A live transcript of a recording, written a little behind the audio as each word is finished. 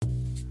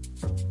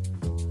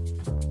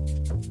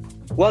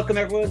Welcome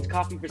everyone to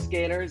Coffee for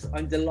Scalers.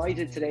 I'm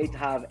delighted today to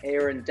have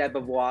Aaron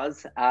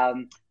DeBevoise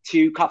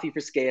to Coffee for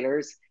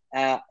Scalers,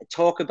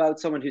 talk about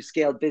someone who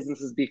scaled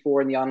businesses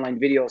before in the online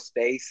video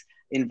space,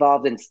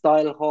 involved in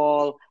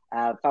Stylehaul,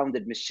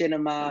 founded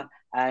Machinima,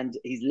 and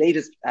his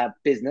latest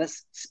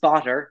business,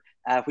 Spotter,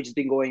 which has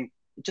been going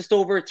just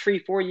over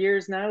 3-4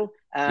 years now,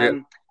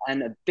 and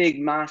a big,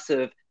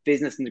 massive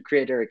business in the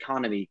creator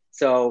economy.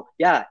 So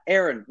yeah,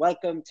 Aaron,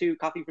 welcome to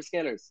Coffee for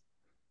Scalers.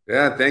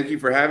 Yeah, thank you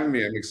for having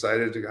me. I'm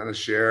excited to kind of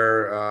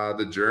share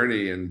the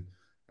journey and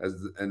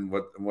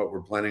what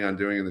we're planning on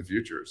doing in the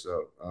future.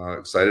 So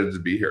excited to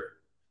be here.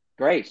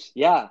 Great,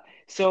 yeah.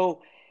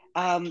 So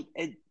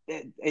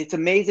it's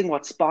amazing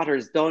what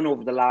Spotter's done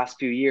over the last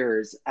few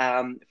years.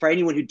 For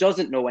anyone who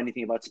doesn't know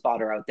anything about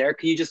Spotter out there,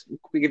 can you just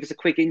give us a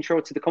quick intro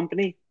to the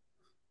company?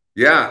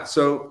 Yeah,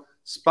 so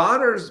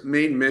Spotter's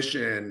main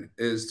mission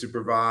is to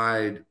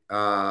provide,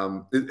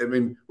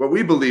 what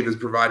we believe is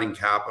providing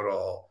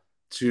capital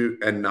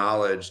and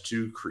knowledge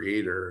to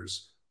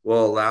creators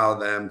will allow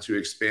them to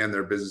expand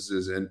their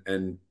businesses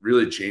and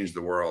really change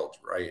the world,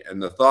 right? And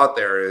the thought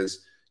there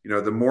is,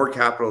 the more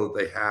capital that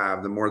they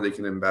have, the more they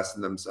can invest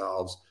in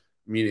themselves,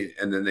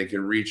 and then they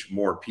can reach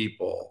more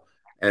people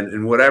and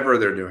in whatever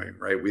they're doing,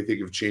 right? We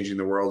think of changing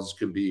the world. This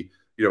could be,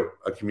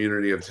 a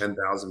community of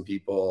 10,000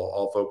 people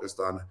all focused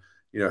on,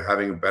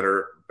 having a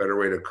better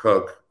way to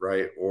cook,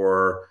 right?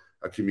 Or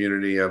a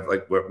community of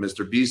like what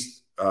Mr.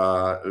 Beast,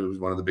 who's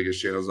one of the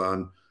biggest channels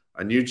on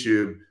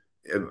YouTube,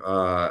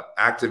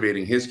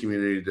 activating his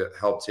community to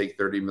help take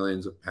 30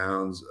 million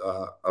pounds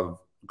of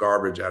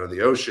garbage out of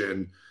the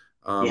ocean.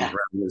 Around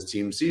this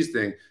Team C's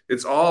thing.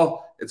 It's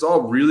all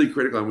really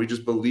critical. And we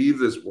just believe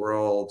this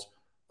world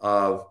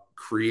of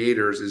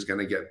creators is going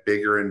to get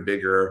bigger and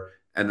bigger.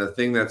 And the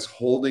thing that's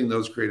holding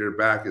those creators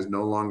back is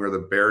no longer the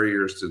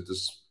barriers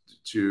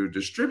to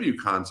distribute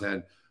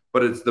content,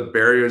 but it's the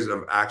barriers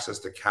of access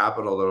to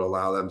capital that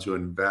allow them to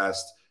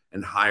invest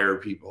and hire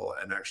people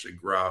and actually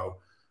grow.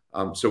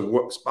 So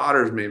what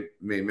Spotter's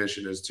main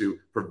mission is to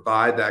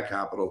provide that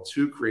capital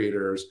to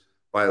creators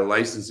by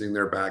licensing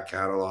their back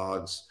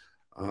catalogs,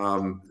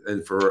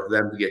 and for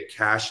them to get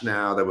cash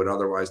now that would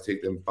otherwise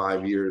take them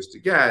 5 years to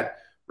get,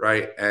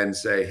 right? And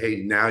say, hey,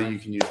 now you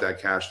can use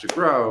that cash to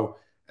grow.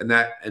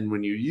 And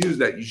when you use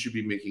that, you should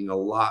be making a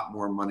lot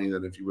more money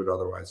than if you would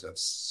otherwise have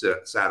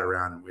sat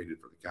around and waited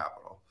for the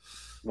capital.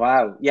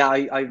 Wow. Yeah,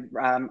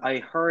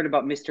 I heard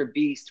about Mr.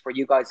 Beast, where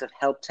you guys have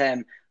helped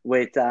him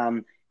with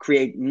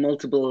create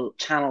multiple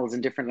channels in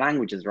different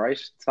languages, right?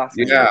 It's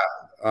fascinating.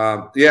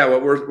 Yeah.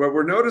 What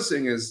we're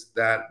noticing is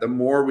that the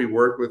more we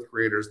work with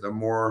creators, the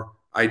more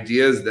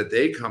ideas that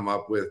they come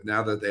up with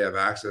now that they have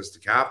access to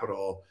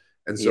capital.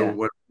 And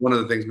so one of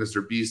the things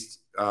Mr. Beast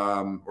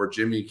or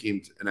Jimmy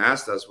came and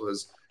asked us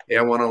was, hey,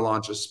 I want to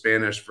launch a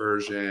Spanish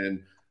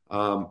version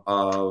of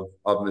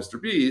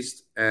Mr.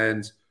 Beast.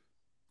 And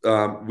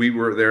we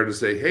were there to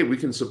say, hey, we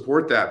can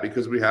support that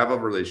because we have a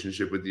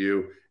relationship with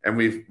you and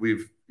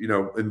we've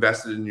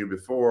invested in you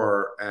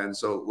before. And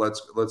so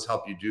let's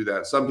help you do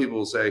that. Some people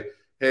will say,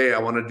 hey, I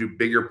want to do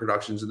bigger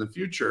productions in the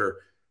future.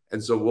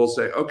 And so we'll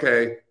say,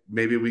 okay,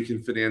 maybe we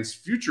can finance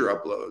future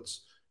uploads,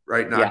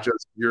 right? Not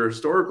just your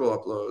historical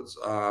uploads.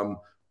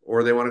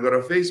 Or they want to go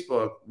to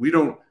Facebook. We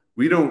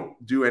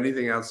don't do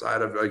anything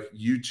outside of like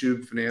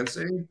YouTube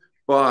financing,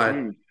 but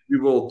we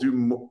will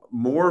do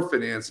more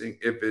financing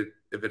if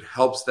it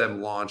helps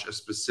them launch a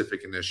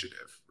specific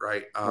initiative,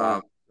 right?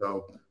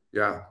 So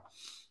yeah.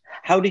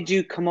 How did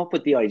you come up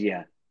with the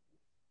idea?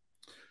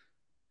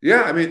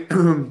 Yeah, I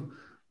mean,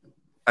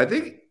 I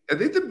think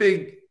the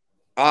big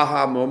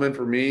aha moment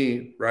for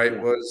me, right,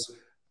 was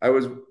I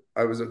was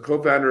a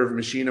co-founder of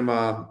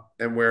Machinima,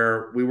 and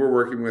where we were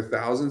working with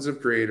thousands of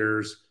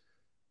creators,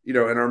 and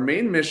our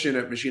main mission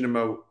at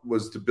Machinima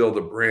was to build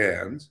a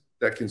brand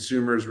that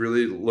consumers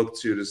really look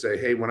to say,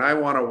 hey, when I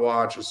want to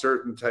watch a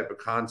certain type of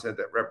content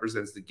that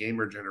represents the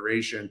gamer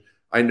generation,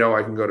 I know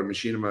I can go to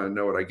Machinima and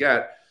know what I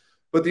get.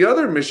 But the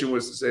other mission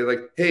was to say,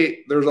 like,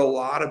 hey, there's a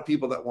lot of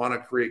people that want to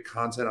create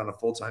content on a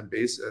full-time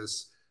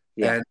basis.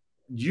 And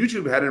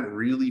YouTube hadn't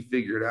really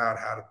figured out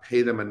how to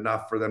pay them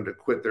enough for them to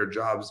quit their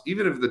jobs,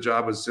 even if the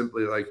job was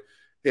simply like,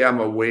 hey, I'm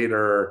a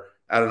waiter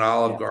at an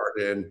Olive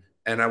Garden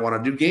and I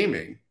want to do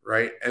gaming,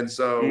 right? And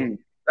so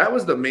that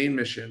was the main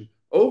mission.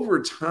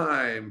 Over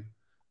time,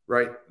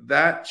 right,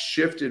 that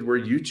shifted where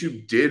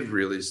YouTube did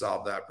really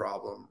solve that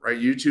problem, right?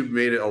 YouTube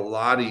made it a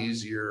lot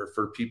easier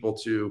for people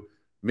to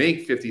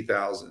make $50,000,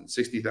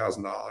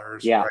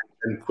 $60,000, right,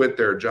 and quit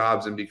their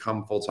jobs and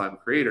become full-time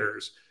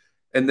creators.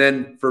 And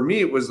then for me,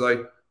 it was like,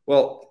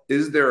 well,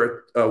 is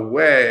there a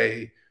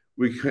way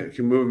we can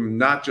move them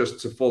not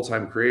just to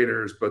full-time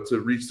creators, but to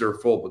reach their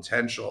full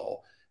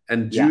potential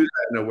and do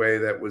that in a way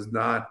that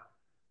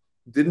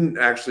didn't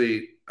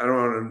actually, I don't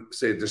want to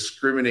say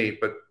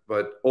discriminate,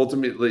 but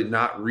ultimately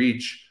not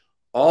reach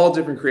all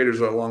different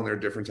creators along their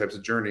different types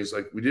of journeys.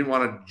 Like, we didn't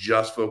want to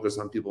just focus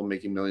on people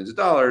making millions of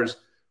dollars.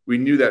 We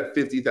knew that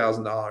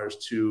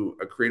 $50,000 to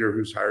a creator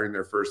who's hiring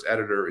their first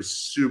editor is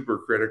super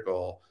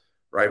critical,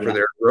 right, for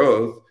their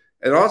growth.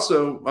 And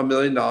also $1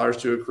 million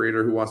to a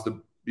creator who wants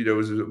to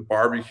is a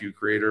barbecue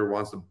creator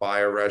wants to buy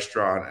a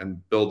restaurant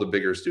and build a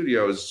bigger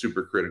studio is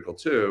super critical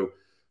too.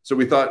 So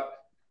we thought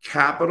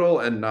capital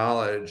and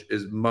knowledge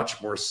is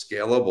much more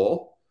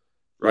scalable,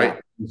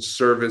 right? Yeah.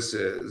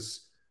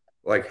 Services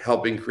like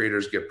helping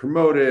creators get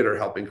promoted or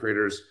helping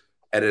creators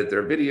edit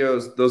their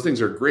videos, those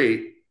things are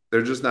great.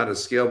 They're just not as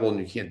scalable and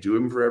you can't do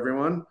them for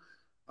everyone.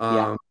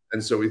 Yeah.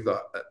 And so we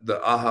thought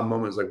the aha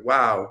moment is like,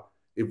 wow,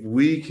 if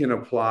we can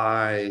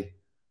apply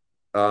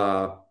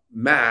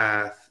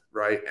math,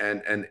 right,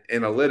 and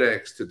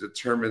analytics to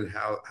determine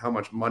how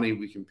much money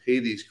we can pay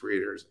these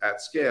creators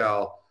at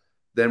scale,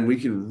 then we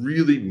can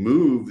really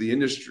move the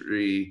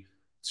industry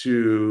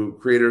to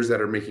creators that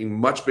are making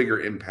much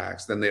bigger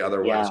impacts than they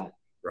otherwise Yeah. would,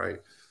 right?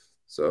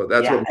 So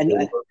that's Yeah. what And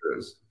real work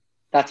is.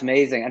 that's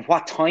amazing. And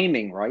what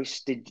timing,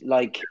 right? Did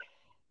like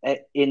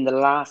in the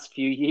last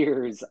few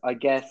years, I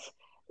guess,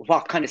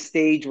 what kind of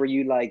stage were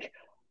you like,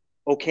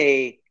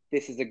 okay,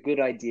 this is a good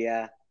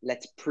idea.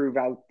 Let's prove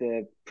out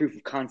the proof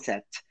of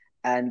concept.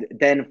 And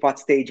then what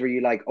stage were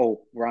you like,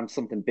 oh, we're on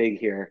something big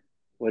here?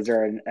 Was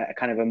there a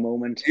kind of a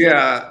moment?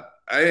 Yeah,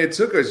 it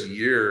took us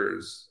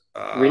years,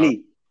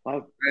 Really?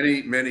 Wow.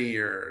 many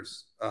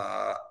years,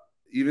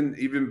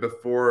 even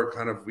before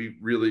kind of we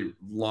really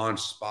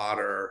launched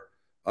Spotter,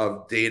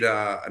 of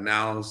data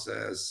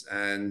analysis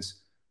and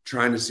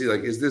trying to see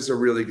like, is this a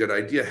really good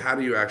idea? How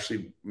do you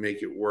actually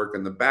make it work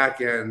in the back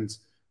end?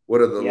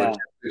 What are the Yeah.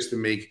 logistics to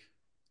make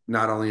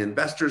not only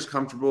investors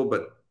comfortable,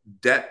 but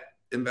debt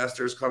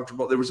investors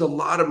comfortable? There was a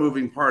lot of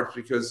moving parts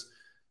because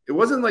it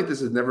wasn't like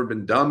this had never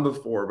been done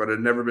before, but it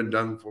had never been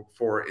done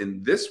before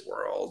in this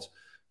world,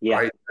 Yeah.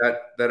 right?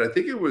 That I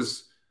think it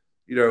was,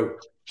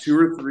 2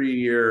 or 3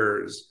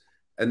 years.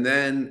 And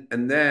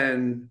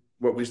then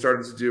what we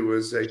started to do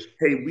was say,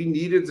 hey, we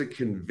needed to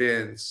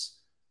convince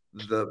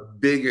the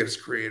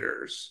biggest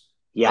creators,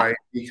 Yeah. right?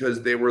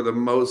 Because they were the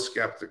most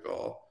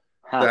skeptical.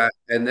 Huh. That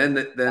and then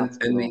That's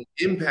and cool. the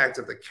impact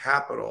of the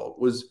capital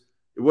was,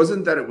 it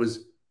wasn't that it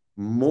was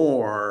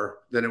more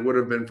than it would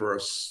have been for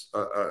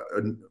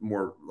a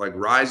more like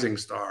rising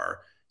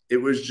star. It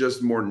was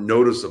just more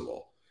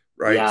noticeable,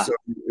 right? Yeah. So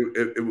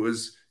it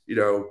was,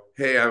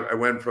 hey, I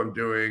went from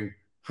doing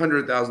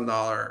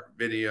 $100,000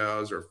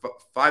 videos or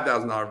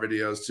 $5,000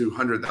 videos to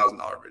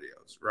 $100,000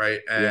 videos, right?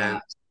 Yeah.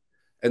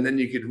 And then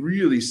you could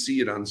really see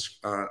it on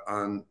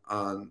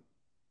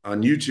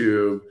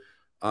YouTube,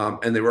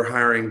 and they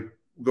were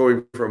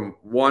going from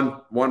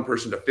one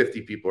person to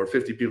 50 people or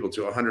 50 people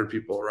to 100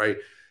 people, right?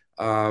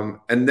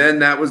 And then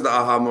that was the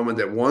aha moment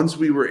that once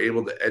we were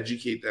able to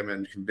educate them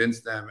and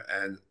convince them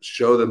and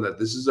show them that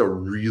this is a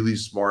really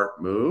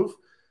smart move,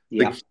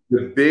 Yeah.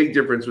 the big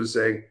difference was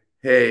saying,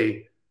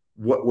 hey,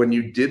 when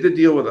you did the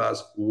deal with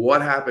us,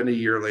 what happened a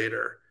year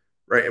later,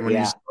 right? And when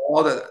you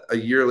saw that a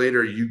year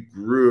later you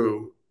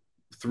grew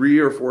 3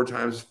 or 4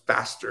 times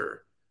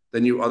faster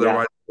than you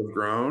otherwise would have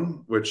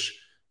grown, which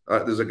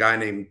there's a guy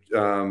named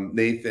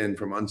Nathan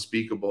from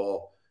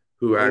Unspeakable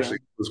who actually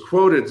was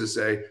quoted to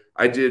say,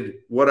 I did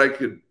what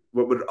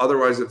would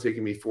otherwise have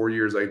taken me 4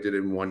 years, I did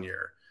in 1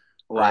 year.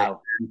 Right.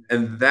 Wow.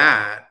 And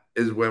that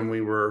is when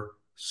we were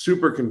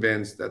super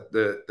convinced that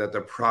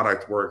the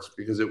product works,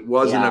 because it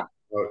wasn't about,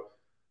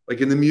 like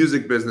in the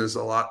music business,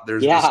 a lot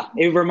there's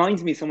it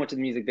reminds me so much of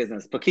the music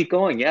business, but keep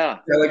going. Yeah,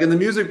 like in the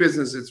music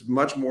business, it's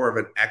much more of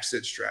an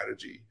exit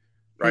strategy,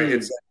 right?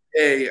 It's like,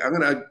 hey,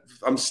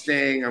 I'm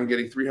staying, I'm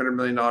getting $300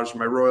 million from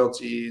my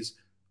royalties.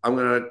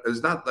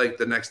 It's not like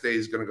the next day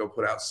he's going to go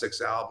put out 6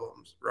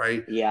 albums,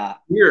 right? Yeah.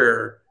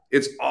 Here,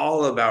 it's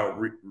all about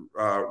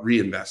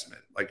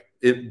reinvestment, like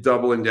it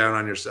doubling down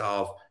on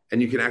yourself,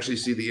 and you can actually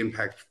see the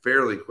impact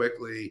fairly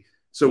quickly.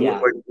 So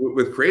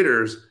with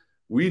creators,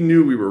 we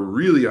knew we were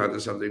really onto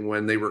something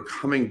when they were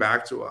coming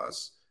back to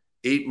us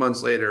 8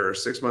 months later or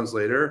 6 months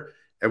later,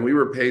 and we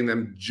were paying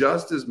them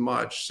just as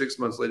much 6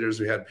 months later as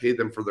we had paid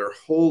them for their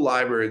whole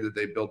library that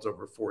they built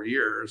over 4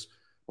 years,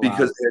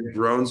 because they had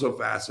grown so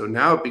fast. So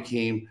now it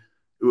became,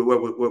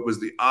 what was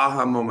the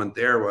aha moment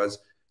there was,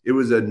 it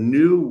was a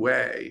new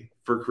way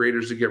for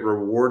creators to get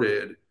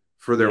rewarded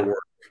for their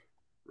work,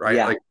 right?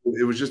 Like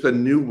it was just a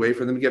new way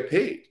for them to get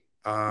paid.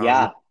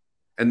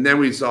 And then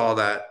we saw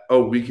that,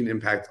 we can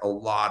impact a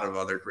lot of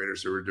other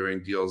creators who are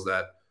doing deals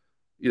that,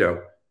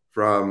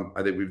 from,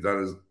 I think we've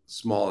done as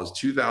small as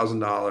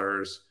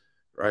 $2,000,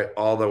 right,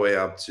 all the way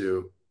up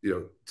to,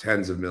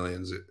 tens of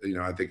millions.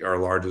 I think our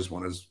largest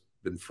one has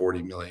been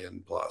 40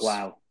 million plus.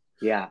 Wow.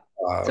 Yeah.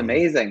 It's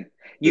amazing.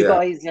 You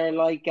guys are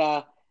like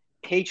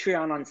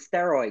Patreon on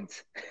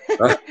steroids.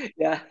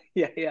 Yeah.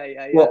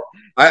 Well,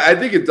 I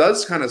think it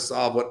does kind of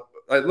solve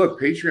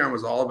look, Patreon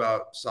was all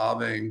about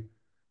solving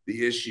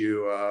the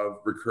issue of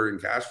recurring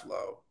cash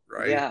flow,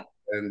 right? Yeah.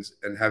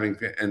 And having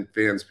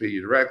fans pay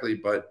you directly.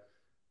 But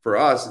for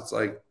us, it's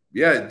like,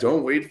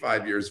 don't wait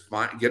 5 years.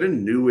 Get a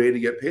new way to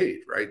get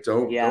paid, right?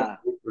 Don't wait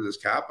for this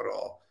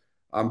capital.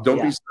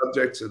 Don't be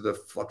subject to the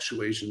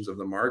fluctuations of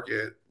the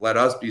market. Let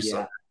us be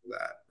subject to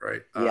that,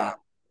 right?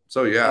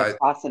 So that's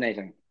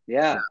fascinating.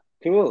 Yeah,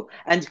 cool.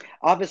 And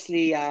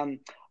obviously, I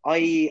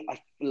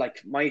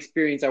like my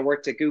experience, I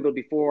worked at Google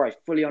before. I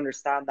fully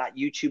understand that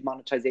YouTube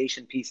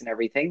monetization piece and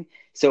everything.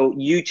 So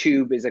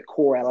YouTube is a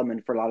core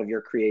element for a lot of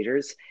your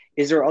creators.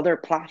 Is there other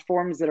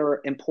platforms that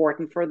are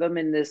important for them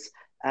in this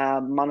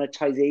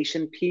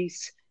monetization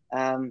piece?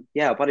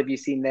 Yeah, what have you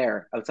seen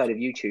there outside of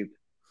YouTube?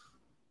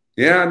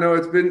 Yeah, no,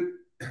 it's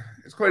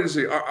quite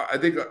interesting. I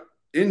think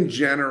in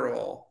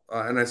general,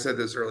 and I said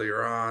this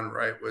earlier on,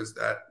 right, was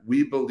that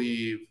we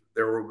believe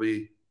there will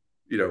be,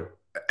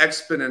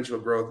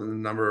 exponential growth in the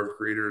number of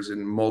creators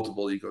in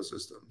multiple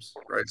ecosystems,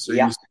 right? So you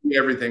Yeah, see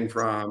everything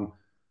from,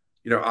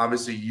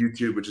 obviously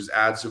YouTube, which is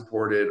ad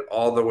supported,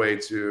 all the way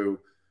to,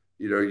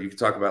 you can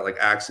talk about like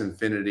Axe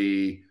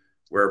Infinity,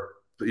 where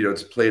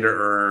it's play to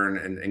earn,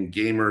 and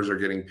gamers are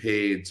getting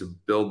paid to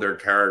build their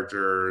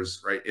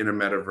characters, right, in a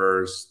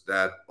metaverse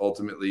that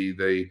ultimately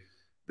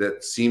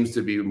that seems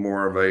to be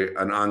more of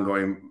an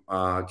ongoing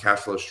cash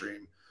flow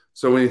stream.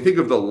 So when you think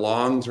of the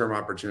long-term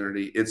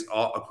opportunity, it's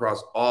all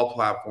across all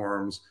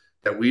platforms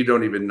that we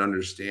don't even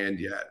understand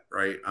yet,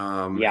 right?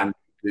 yeah, And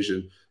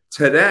vision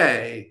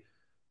today,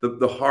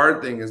 the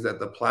hard thing is that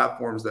the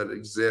platforms that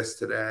exist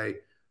today,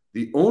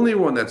 the only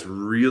one that's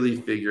really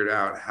figured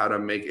out how to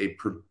make a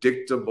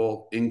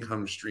predictable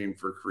income stream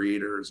for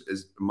creators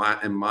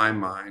in my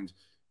mind,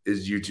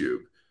 is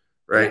YouTube,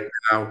 right? yeah,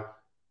 Now,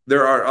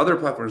 there are other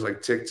platforms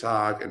like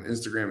TikTok and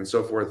Instagram and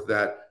so forth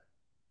that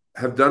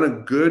have done a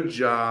good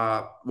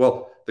job.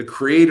 Well, the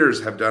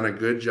creators have done a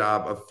good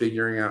job of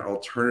figuring out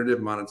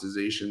alternative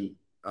monetization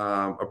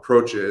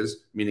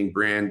approaches, meaning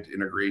brand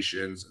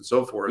integrations and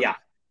so forth, yeah,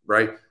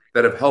 right?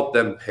 That have helped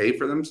them pay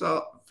for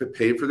themselves,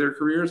 pay for their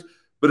careers,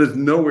 but it's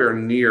nowhere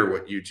near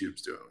what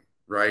YouTube's doing,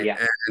 right?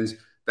 yeah. And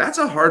that's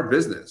a hard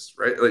business,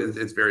 right?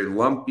 It's very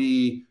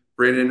lumpy,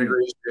 brand Mm,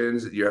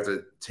 integrations that you have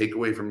to take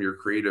away from your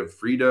creative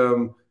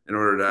freedom in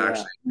order to yeah,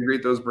 actually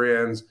integrate those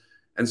brands.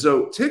 And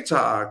so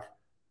TikTok,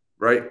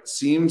 right,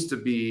 seems to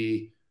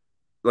be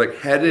like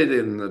headed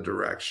in the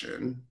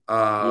direction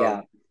of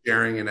yeah,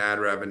 sharing an ad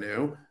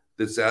revenue.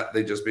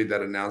 They just made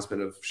that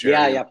announcement of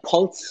yeah, sharing yeah.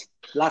 Pulse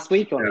last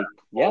week only.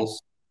 Yeah.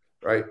 Pulse,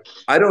 right?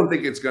 I don't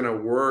think it's going to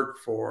work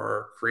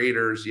for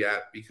creators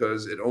yet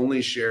because it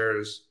only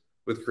shares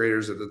with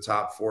creators at the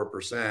top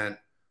 4%,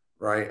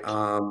 right?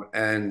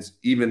 And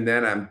even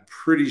then, I'm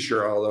pretty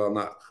sure, although I'm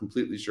not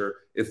completely sure,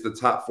 it's the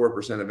top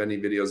 4% of any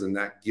videos in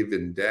that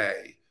given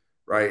day,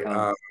 right?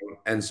 Oh,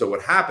 And so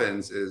what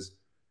happens is,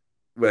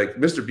 like,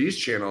 Mr. Beast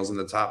channels in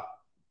the top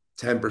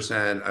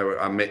 10%.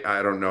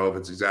 I don't know if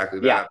it's exactly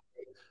yeah. that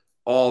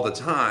all the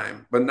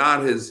time, but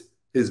not his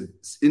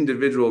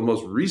individual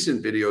most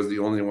recent video is the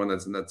only one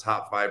that's in the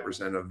top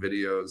 5% of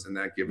videos in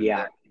that given day,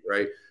 Yeah.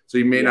 right? So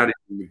you may Yeah. not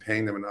even be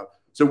paying them enough.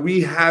 So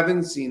we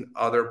haven't seen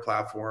other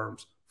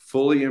platforms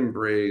fully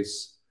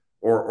embrace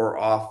or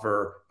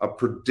offer a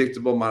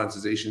predictable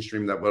monetization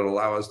stream that would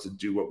allow us to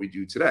do what we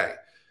do today, Yeah.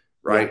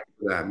 right?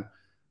 For them.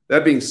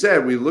 That being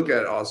said, we look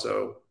at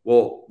also,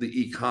 well, the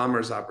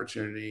e-commerce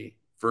opportunity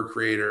for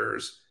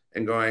creators,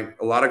 and going,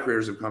 a lot of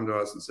creators have come to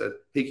us and said,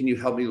 hey, can you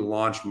help me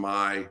launch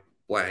my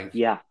blank?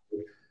 Yeah.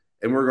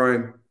 And we're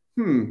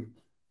going,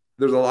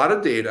 there's a lot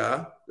of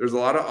data, there's a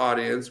lot of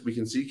audience, we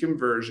can see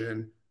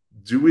conversion.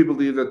 Do we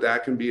believe that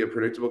that can be a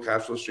predictable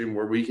cash flow stream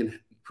where we can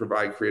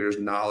provide creators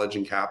knowledge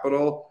and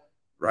capital,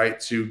 right,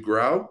 to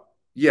grow?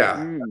 Yeah,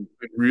 Mm,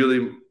 I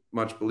really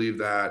much believe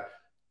that.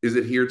 Is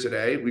it here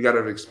today? We got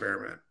to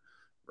experiment,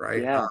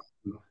 right? yeah.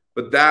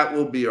 But that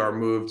will be our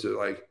move to,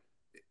 like,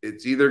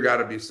 it's either got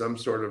to be some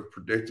sort of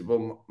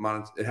predictable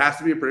it has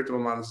to be a predictable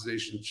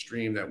monetization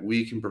stream that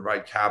we can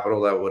provide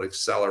capital that would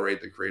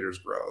accelerate the creator's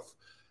growth.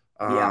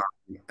 Yeah.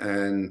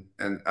 Um,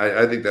 and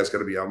I think that's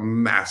going to be a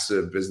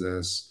massive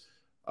business.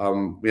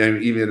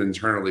 Even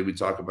internally, we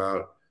talk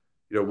about,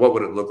 what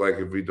would it look like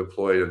if we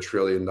deployed $1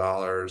 trillion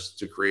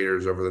to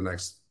creators over the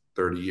next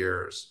 30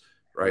 years,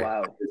 right?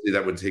 Wow. Obviously,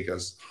 that would take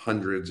us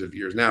hundreds of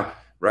years now,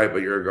 right?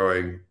 But you're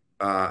going,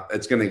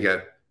 it's going to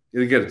get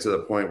to the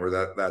point where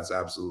that's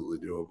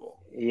absolutely doable.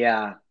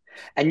 Yeah.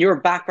 And your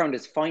background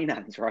is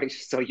finance, right?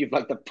 So you've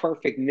like the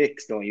perfect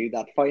mix, don't you?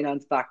 That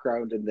finance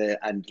background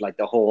and like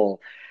the whole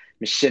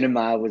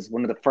Machinima was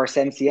one of the first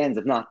MCNs,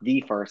 if not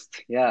the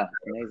first. Yeah.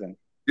 Amazing.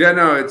 Yeah,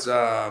 no, it's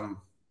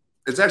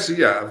actually,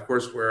 yeah, of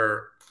course,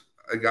 where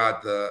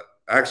I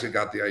actually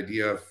got the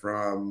idea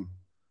from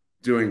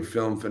doing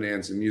film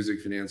finance and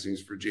music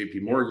financings for JP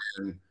Yeah.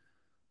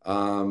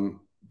 Morgan.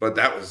 But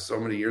that was so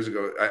many years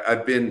ago.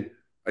 I've been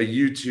a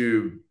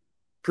YouTube,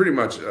 pretty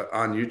much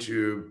on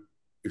YouTube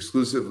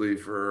exclusively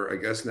for, I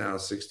guess now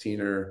 16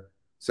 or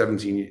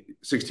 17,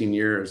 16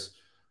 years.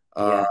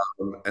 Um,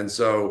 Yeah. and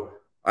so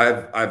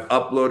I've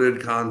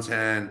uploaded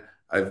content.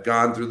 I've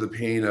gone through the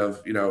pain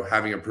of,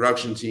 having a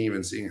production team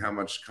and seeing how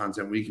much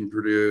content we can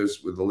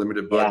produce with a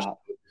limited budget,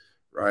 Yeah.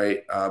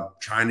 right?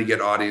 Trying to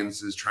get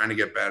audiences, trying to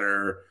get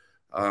better.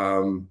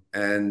 And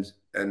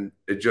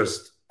it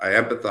just, I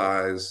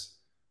empathize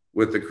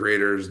with the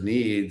creators'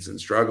 needs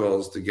and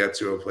struggles to get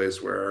to a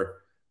place where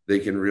they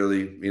can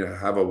really,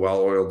 have a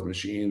well-oiled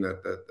machine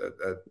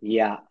that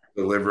Yeah.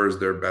 delivers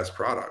their best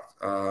product.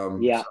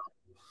 Yeah.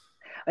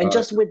 And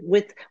just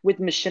with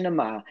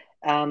Machinima,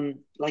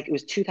 like it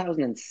was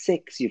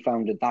 2006 you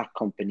founded that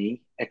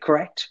company,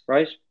 correct?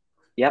 Right?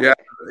 Yep.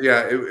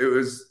 Yeah. It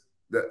was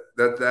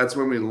that's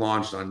when we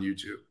launched on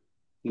YouTube.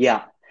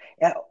 Yeah.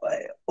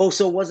 Uh,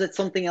 so was it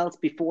something else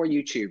before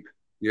YouTube?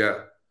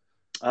 Yeah.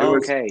 It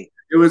was Okay.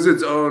 it was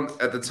its own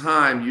at the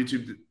time.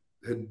 YouTube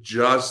had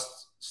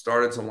just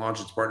started to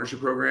launch its partnership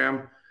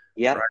program,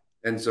 Yep. right?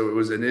 And so it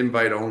was an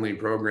invite only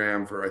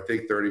program for I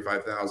think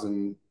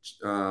 35,000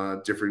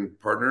 different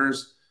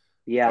partners. Uh,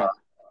 Yeah.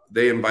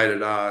 they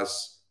invited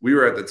us. We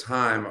were at the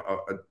time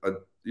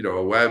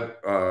a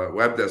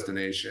web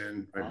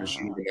destination, right, Ah,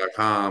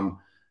 machinima.com,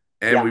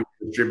 and yeah. we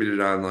were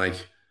distributed on like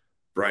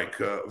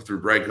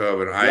through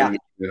Brightcove and Yeah. iMeet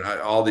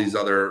and all these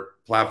other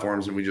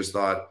platforms, and we just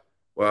thought,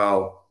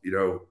 well,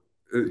 YouTube.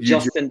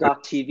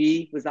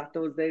 Justin.tv, was that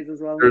those days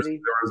as well, There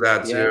maybe? was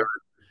that too, Yeah.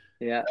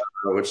 Yeah.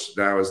 which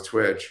now is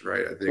Twitch,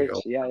 right? I think.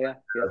 Twitch. Yeah. Yeah.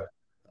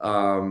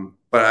 Yeah.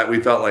 But we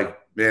felt like,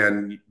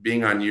 man,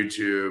 being on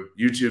YouTube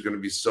is going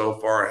to be so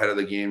far ahead of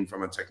the game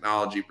from a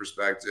technology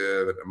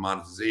perspective, a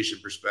monetization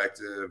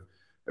perspective.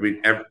 I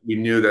mean, we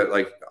knew that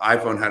like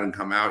iPhone hadn't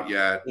come out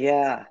yet,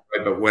 Yeah.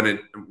 right? But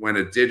when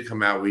it did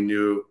come out, we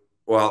knew,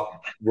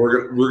 well,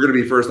 we're going to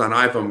be first on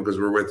iPhone because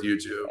we're with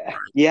YouTube. Right?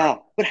 Yeah.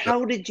 But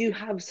how did you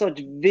have such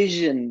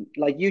vision?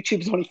 Like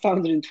YouTube's only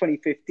founded in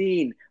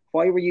 2015.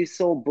 Why were you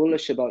so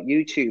bullish about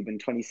YouTube in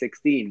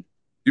 2016?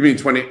 You mean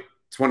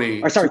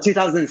 2020? Or sorry,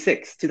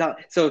 2006.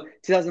 2000, so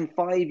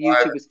 2005,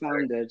 YouTube was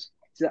founded.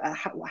 So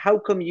how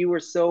come you were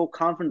so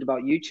confident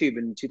about YouTube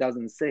in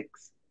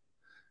 2006?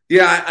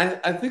 Yeah,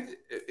 I think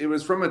it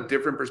was from a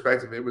different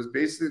perspective. It was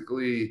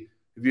basically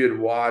if you had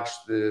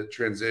watched the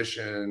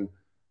transition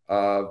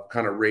of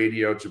kind of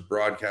radio to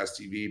broadcast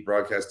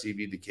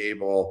TV to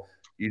cable,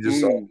 you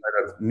just saw kind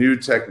of new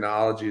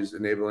technologies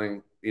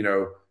enabling,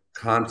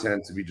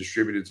 content to be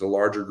distributed to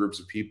larger groups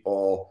of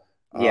people.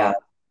 Yeah.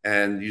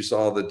 And you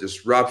saw the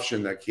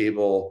disruption that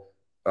cable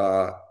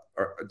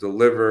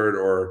delivered,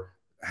 or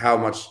how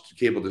much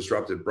cable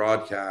disrupted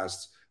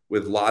broadcasts,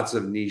 with lots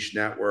of niche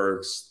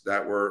networks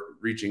that were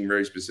reaching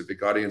very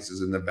specific audiences,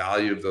 and the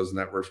value of those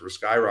networks were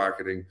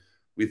skyrocketing.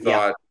 We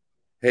thought,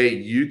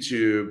 hey,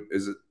 YouTube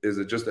is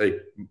just a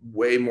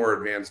way more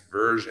advanced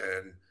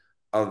version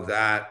of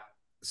that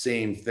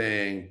same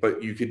thing,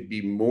 but you could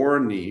be more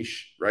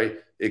niche, right?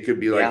 It could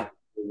be like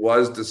it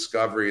was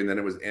Discovery and then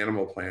it was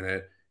Animal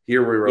Planet.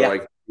 Here we were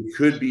like, it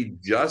could be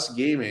just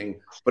gaming,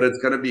 but it's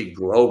going to be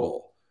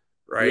global,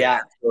 right? Yeah.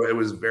 So it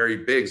was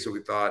very big. So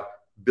we thought,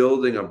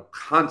 building a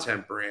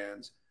content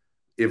brand,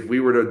 if we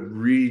were to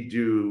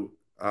redo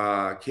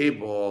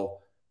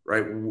cable,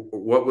 right,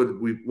 what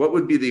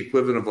would be the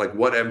equivalent of like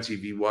what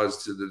MTV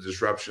was to the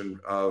disruption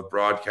of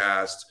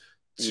broadcast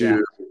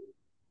to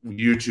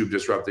YouTube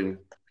disrupting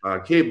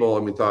cable?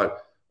 And we thought,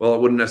 well,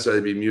 it wouldn't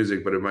necessarily be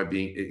music, but it might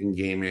be in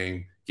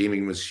gaming.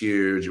 Gaming was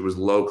huge. It was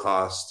low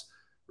cost,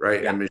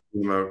 right? And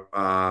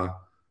Machinima,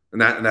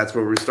 and that's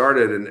where we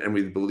started. And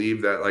we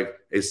believe that like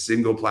a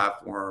single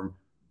platform,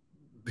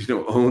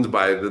 owned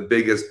by the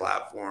biggest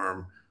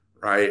platform,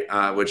 right,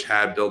 which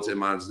had built-in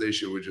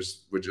monetization, would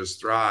just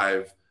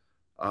thrive,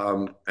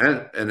 and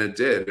it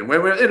did, and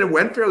it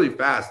went fairly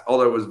fast,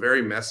 although it was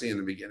very messy in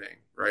the beginning,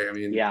 right? I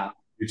mean,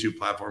 YouTube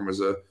platform was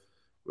a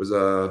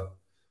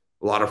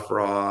lot of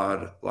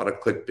fraud, a lot of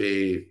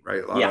clickbait,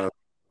 right, a lot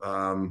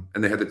of,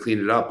 and they had to clean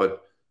it up,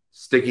 but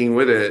sticking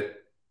with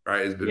it,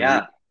 right, has been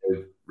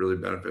really, really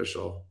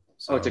beneficial.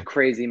 So. Oh, it's a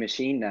crazy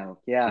machine now.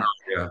 Yeah.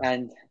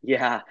 And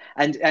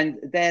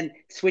then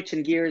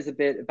switching gears a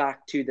bit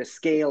back to the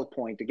scale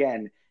point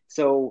again.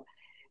 So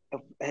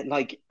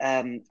like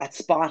at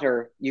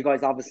Spotter, you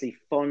guys obviously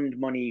fund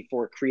money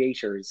for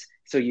creators.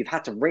 So you've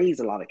had to raise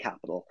a lot of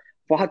capital.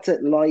 What's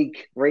it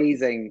like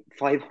raising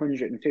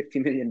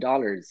 $550 million?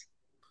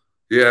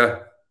 Yeah,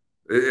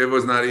 it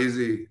was not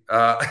easy.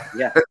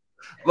 Yeah.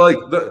 Like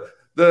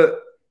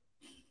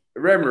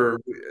remember,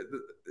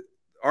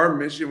 our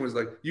mission was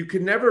like, you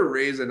could never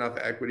raise enough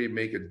equity to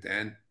make a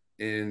dent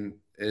in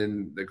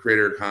the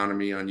creator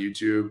economy on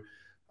YouTube.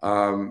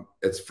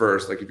 It's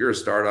first, like if you're a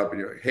startup and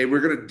you're like, hey, we're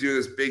going to do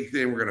this big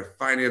thing, we're going to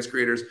finance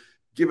creators,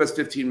 give us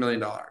 $15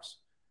 million,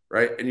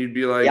 right? And you'd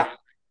be like,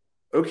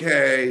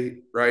 okay,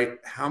 right,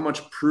 how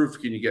much proof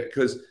can you get?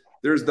 Because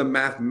there's the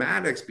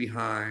mathematics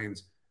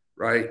behind,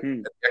 right,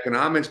 the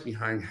economics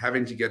behind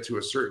having to get to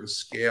a certain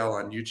scale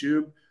on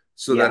YouTube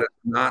so that it's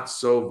not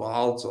so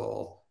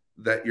volatile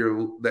that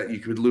you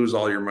could lose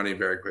all your money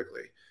very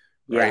quickly,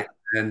 right?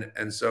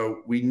 And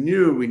so we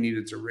knew we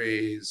needed to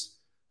raise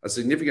a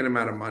significant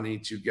amount of money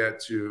to get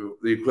to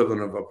the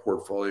equivalent of a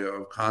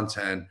portfolio of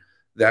content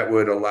that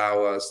would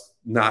allow us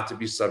not to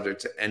be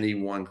subject to any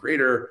one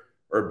creator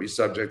or be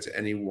subject to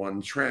any one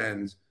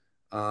trend,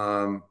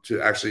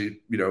 to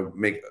actually,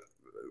 make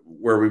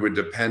where we would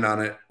depend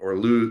on it or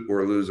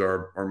lose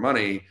our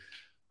money.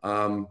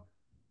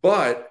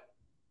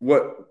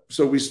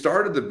 So we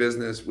started the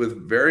business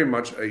with very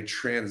much a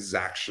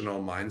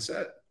transactional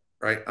mindset,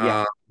 right?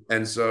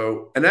 And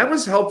that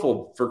was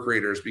helpful for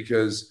creators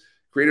because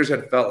creators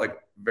had felt like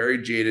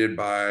very jaded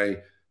by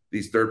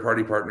these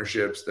third-party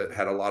partnerships that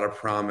had a lot of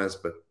promise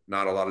but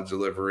not a lot of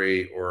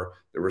delivery, or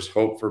there was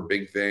hope for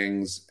big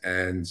things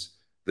and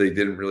they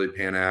didn't really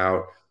pan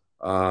out.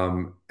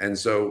 And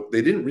so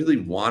they didn't really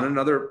want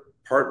another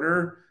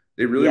partner.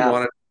 They really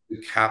wanted to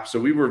cap. So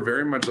we were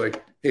very much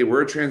like, hey,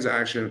 we're a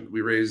transaction.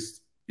 We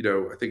raised,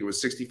 I think it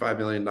was $65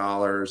 million.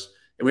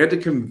 And we had to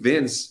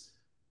convince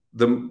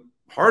the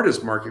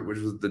hardest market, which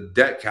was the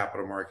debt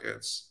capital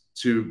markets,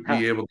 to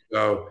be able to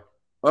go,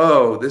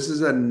 oh, this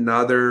is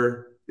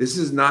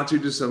not too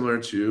dissimilar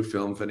to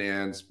film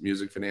finance,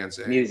 music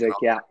financing.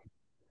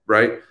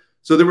 Right.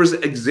 So there was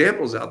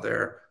examples out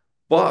there,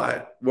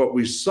 but what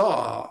we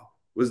saw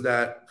was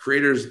that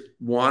creators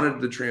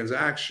wanted the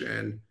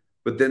transaction,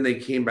 but then they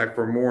came back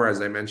for more,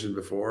 as I mentioned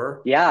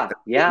before. Yeah.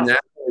 And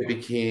that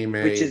became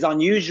which is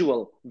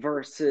unusual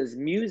versus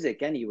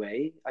music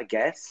anyway, I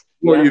guess.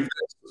 Well,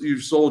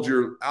 you've sold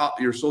your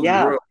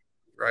royalties,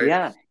 right?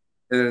 Yeah.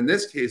 And in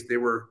this case, they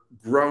were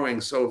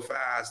growing so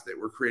fast that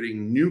we're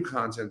creating new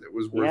content that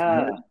was worth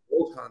more than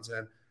old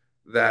content,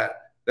 that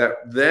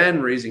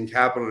then raising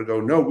capital to go,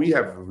 no, we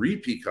have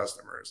repeat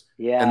customers.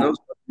 And those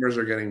customers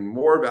are getting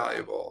more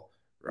valuable,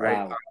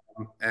 right? Wow.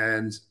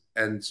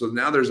 And so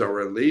now there's a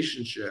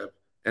relationship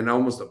and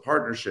almost a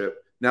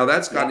partnership. Now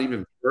that's gotten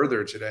even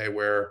further today,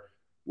 where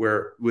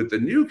with the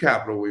new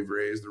capital we've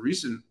raised,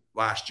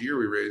 last year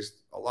we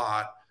raised a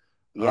lot.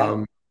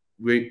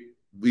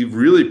 We've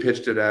really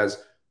pitched it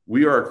as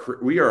we are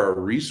a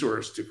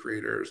resource to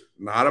creators,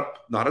 not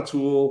a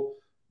tool,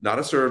 not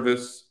a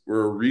service.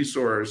 We're a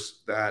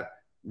resource that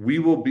we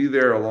will be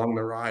there along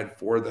the ride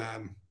for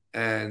them.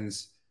 And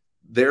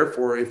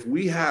therefore, if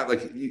we have,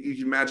 like, you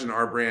can imagine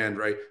our brand,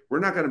 right? We're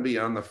not going to be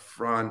on the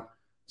front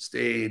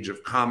stage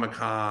of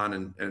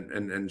Comic-Con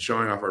and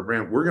showing off our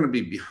brand. We're going to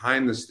be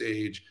behind the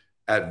stage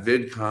at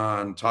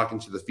VidCon talking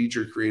to the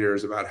featured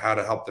creators about how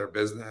to help their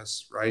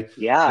business, right?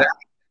 Yeah.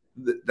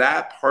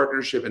 That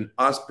partnership and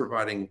us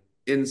providing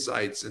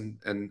insights and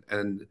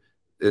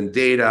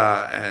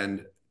data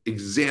and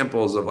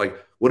examples of, like,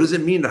 what does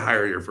it mean to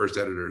hire your first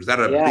editor? Is that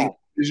a big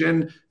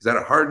decision? Is that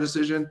a hard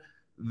decision?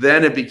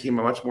 Then it became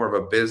much more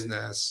of a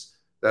business,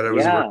 that it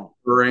was a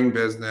recurring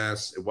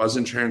business. It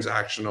wasn't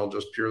transactional,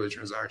 just purely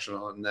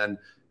transactional. And then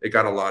it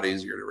got a lot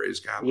easier to raise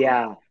capital.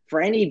 Yeah.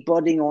 For any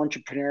budding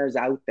entrepreneurs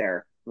out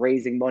there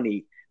raising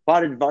money,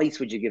 what advice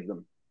would you give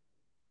them?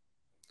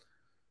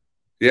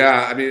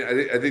 Yeah, I mean,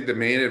 I think the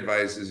main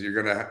advice is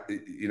you're going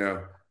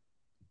to,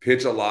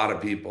 pitch a lot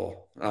of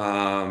people.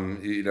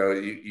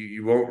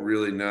 You won't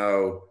really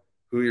know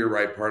who your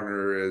right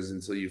partner is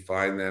until you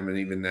find them. And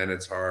even then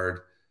it's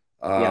hard.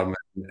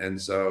 And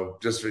so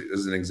just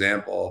as an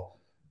example,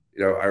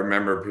 I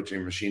remember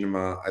pitching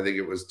Machinima. I think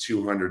it was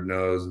 200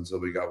 no's until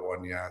we got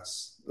one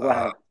yes.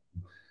 Wow.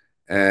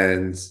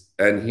 And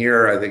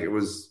here, I think it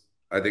was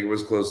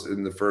close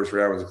in the first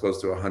round. It was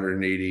close to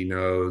 180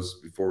 no's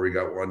before we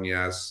got one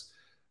yes.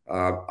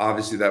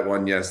 Obviously, that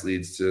one yes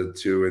leads to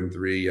 2 and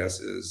 3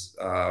 yeses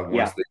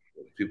once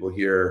people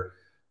hear.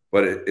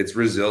 But it's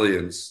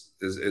resilience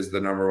is the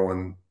number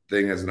one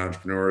thing as an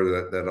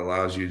entrepreneur that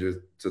allows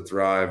you to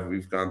thrive.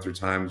 We've gone through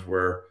times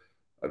where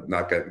I've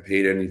not gotten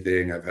paid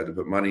anything. I've had to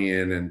put money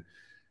in,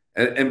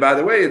 and by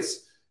the way,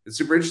 it's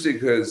super interesting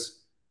because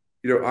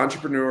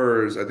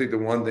entrepreneurs. I think the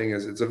one thing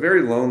is it's a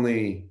very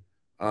lonely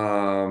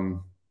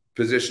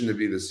position to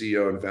be the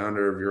CEO and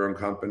founder of your own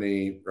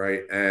company,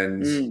 right?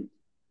 And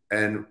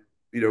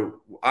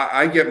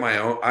I get my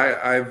own.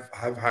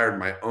 I've hired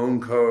my own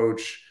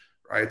coach,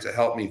 right, to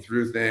help me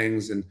through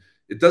things, and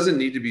it doesn't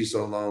need to be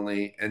so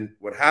lonely. And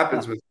what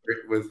happens with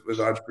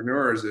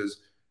entrepreneurs is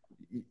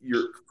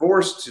you're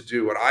forced to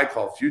do what I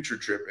call future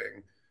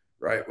tripping,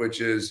 right? Which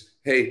is,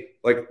 hey,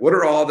 like, what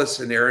are all the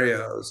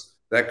scenarios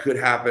that could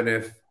happen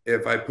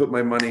if I put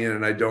my money in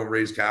and I don't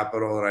raise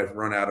capital and I've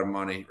run out of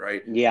money,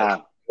 right? Yeah.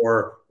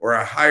 Or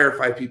I hire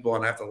 5 people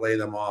and I have to lay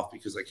them off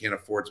because I can't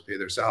afford to pay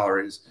their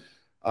salaries.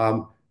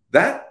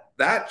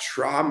 That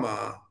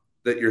trauma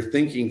that you're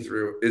thinking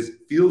through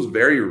feels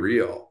very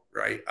real,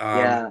 right?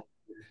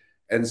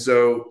 And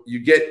so you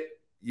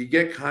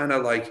get kind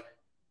of like,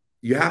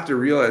 you have to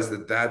realize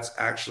that that's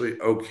actually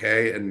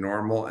okay and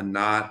normal and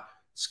not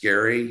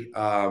scary.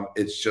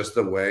 It's just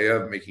a way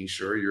of making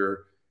sure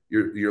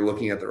you're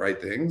looking at the right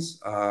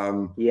things.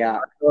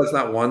 It's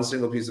not one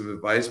single piece of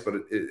advice, but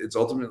it's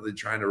ultimately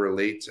trying to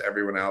relate to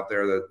everyone out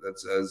there that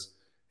says,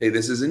 hey,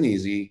 this isn't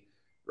easy,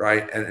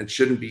 right? And it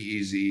shouldn't be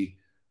easy.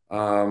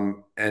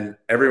 And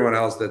everyone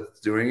else that's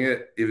doing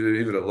it, even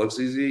if it looks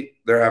easy,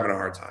 they're having a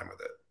hard time with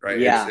it, right?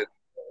 Yeah.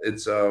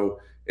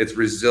 It's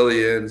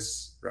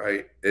resilience,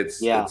 right?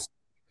 It's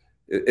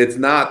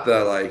not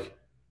the, like,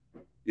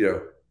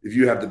 if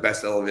you have the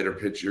best elevator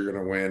pitch, you're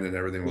going to win and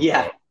everything will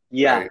go.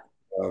 Right?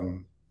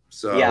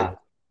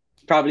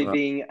 Probably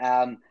being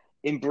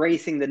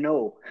embracing the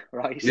no,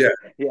 right?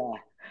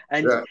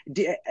 And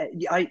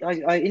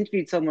I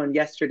interviewed someone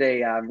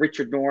yesterday,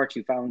 Richard North,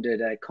 who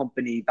founded a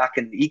company back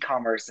in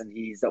e-commerce, and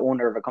he's the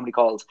owner of a company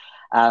called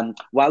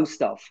Wow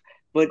Stuff.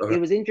 But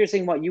it was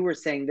interesting what you were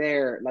saying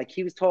there. Like,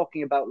 he was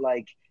talking about,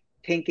 like,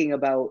 thinking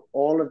about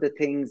all of the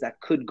things that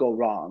could go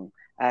wrong.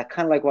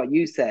 Kind of like what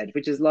you said,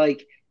 which is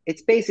like,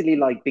 it's basically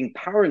like being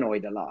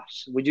paranoid a lot.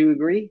 Would you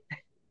agree?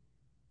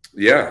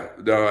 Yeah,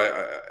 no,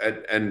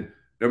 and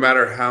no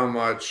matter how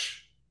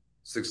much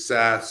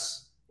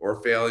success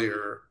or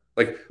failure,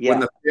 like when Yeah,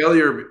 the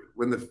failure,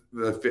 when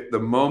the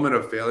moment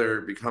of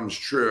failure becomes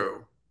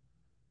true,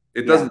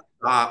 it yeah, doesn't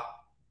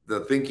stop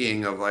the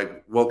thinking of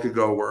like what could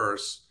go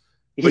worse.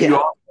 But you yeah,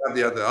 also have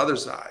the other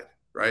side,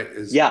 right?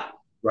 Is yeah,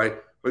 right,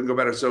 what can go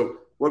better. So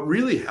what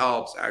really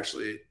helps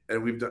actually,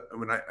 and we've done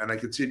when I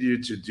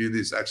continue to do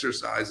these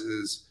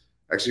exercises.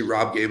 Actually,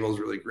 Rob Gable's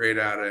really great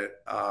at it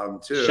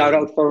shout too.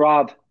 out for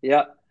Rob.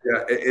 Yeah,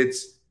 Yeah,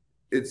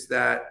 it's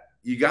that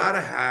you got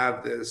to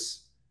have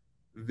this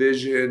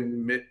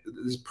vision,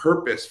 this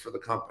purpose for the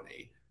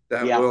company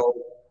that yeah, will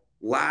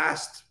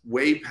last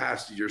way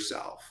past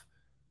yourself,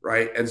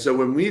 right? And so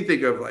when we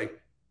think of like,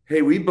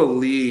 hey, we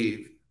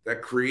believe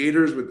that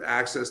creators with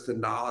access to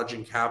knowledge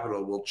and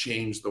capital will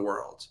change the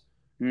world,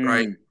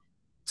 right? mm,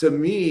 To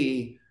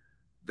me,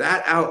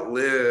 that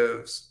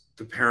outlives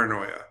the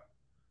paranoia,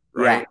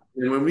 yeah, right?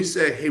 And when we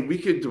say, hey, we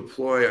could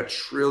deploy $1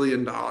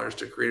 trillion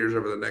to creators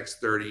over the next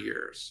 30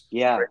 years,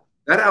 yeah, right?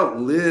 That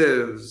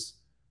outlives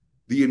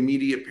the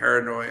immediate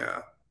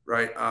paranoia,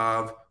 right?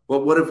 Of,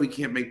 well, what if we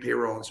can't make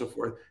payroll and so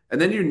forth? And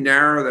then you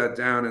narrow that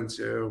down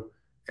into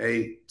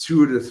a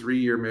 2 to 3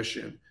 year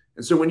mission.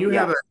 And so when you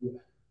yeah, have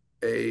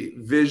a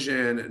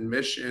vision and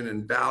mission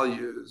and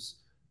values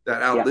that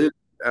yeah,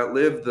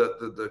 outlive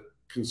the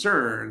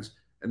concerns,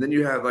 and then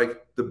you have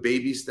like the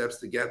baby steps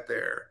to get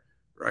there,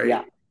 right?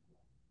 yeah,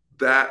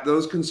 That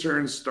those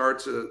concerns start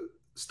to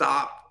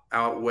stop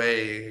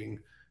outweighing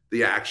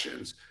the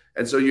actions.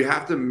 And so you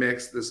have to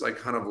mix this like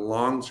kind of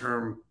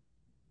long-term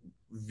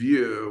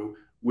view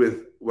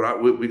with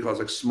what we call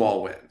like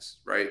small wins,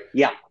 right?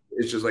 yeah,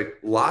 It's just like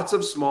lots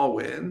of small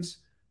wins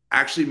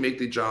actually make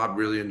the job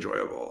really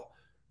enjoyable,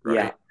 right?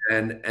 yeah.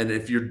 And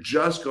if you're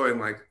just going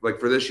like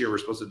for this year, we're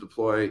supposed to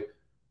deploy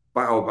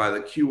by the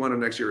Q1 of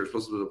next year, we're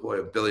supposed to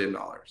deploy $1 billion,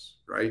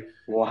 right?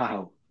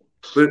 Wow.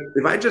 But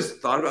if I just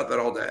thought about that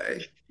all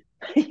day,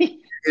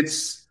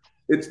 it's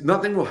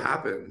nothing will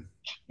happen,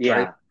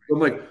 right? Yeah, So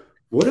I'm like,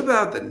 what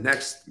about the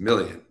next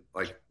million?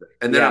 Like,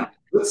 and then yeah,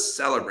 let's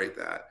celebrate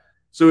that.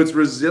 So it's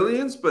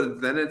resilience,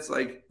 but then it's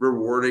like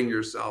rewarding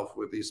yourself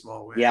with these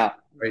small wins, yeah.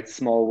 right?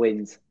 Small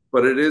wins.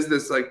 But it is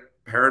this like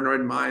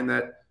paranoid mind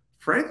that,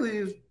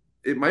 frankly,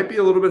 it might be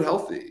a little bit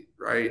healthy,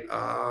 right?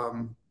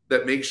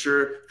 That makes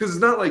sure, because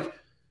it's not like,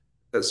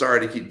 sorry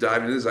to keep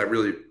diving into this. I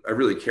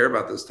really care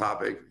about this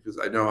topic because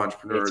I know It's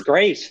entrepreneurs,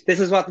 great. This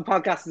is what the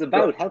podcast is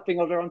about, helping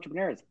other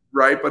entrepreneurs.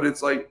 right? But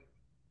it's like,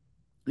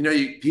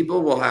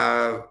 people will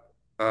have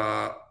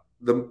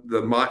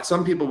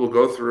some people will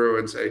go through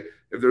and say,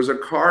 if there's a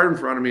car in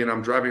front of me and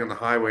I'm driving on the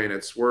highway and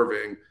it's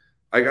swerving,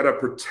 I got to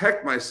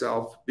protect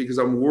myself because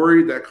I'm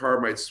worried that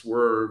car might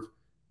swerve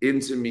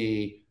into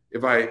me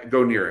if I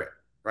go near it,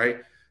 right?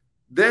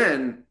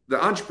 Then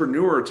the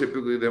entrepreneur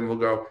typically then will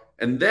go,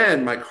 and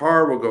then my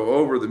car will go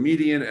over the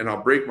median and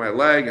I'll break my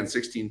leg in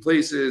 16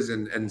 places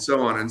and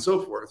so on and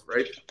so forth,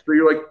 right? So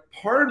you're like,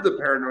 part of the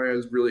paranoia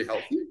is really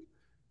healthy,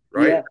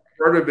 right? Yeah,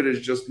 Part of it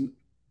is just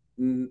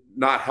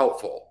not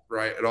helpful,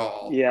 right, at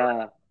all.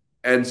 yeah,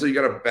 And so you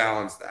got to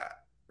balance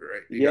that,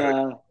 right? You got to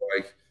yeah,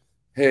 like,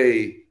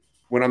 hey,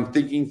 when I'm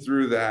thinking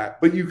through that,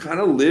 but you kind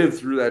of live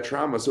through that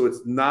trauma. So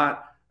it's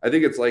not, I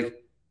think it's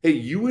like, hey,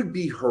 you would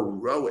be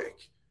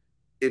heroic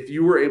if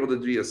you were able to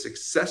be a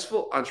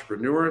successful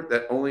entrepreneur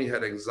that only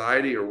had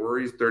anxiety or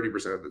worries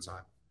 30% of the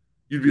time.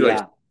 You'd be like,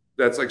 yeah,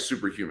 that's like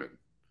superhuman.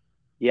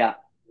 yeah.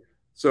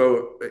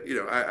 So,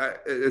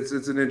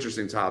 it's an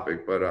interesting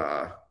topic, but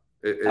Oh,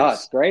 it's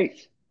it's,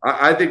 great.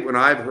 I think when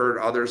I've heard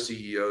other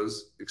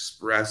CEOs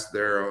express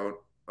their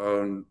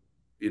own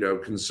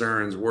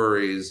concerns,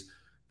 worries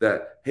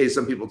that, hey,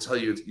 some people tell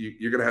you,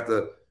 you're going to have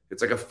to,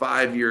 it's like a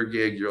 5-year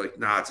gig. You're like,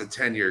 nah, it's a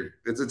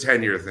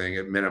 10-year thing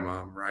at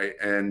minimum. Right.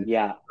 And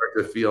Yeah, start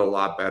to feel a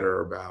lot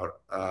better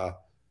about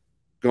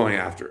going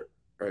after it.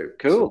 Right.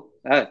 So, cool.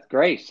 That's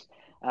great.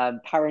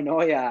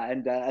 Paranoia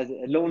and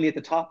lonely at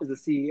the top as a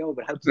CEO,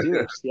 but how to do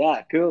it.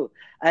 Yeah, cool.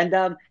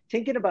 And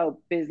thinking about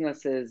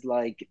businesses,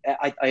 like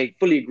I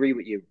fully agree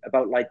with you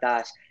about like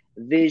that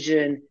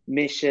vision,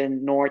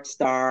 mission, North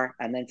Star,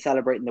 and then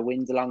celebrating the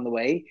wins along the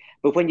way.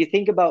 But when you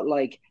think about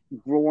like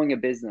growing a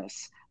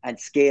business and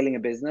scaling a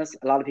business,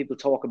 a lot of people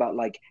talk about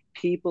like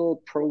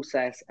people,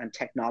 process, and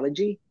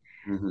technology.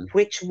 mhm.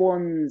 Which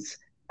ones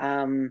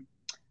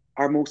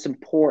are most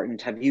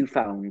important, have you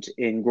found,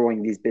 in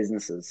growing these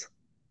businesses?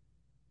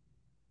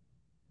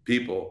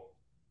 People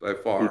by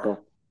far. People.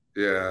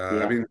 Yeah. I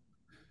Yeah. mean,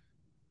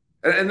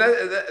 and and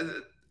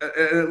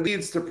it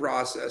leads to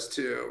process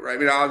too, right? I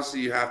mean,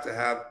 obviously you have to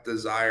have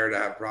desire to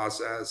have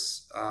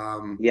process.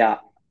 Yeah.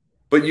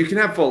 But you can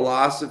have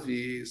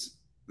philosophies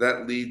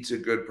that lead to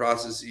good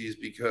processes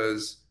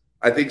because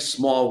I think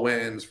small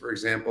wins, for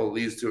example,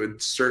 leads to a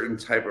certain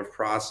type of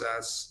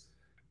process,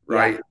 Yeah.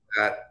 right?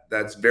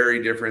 That's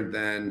very different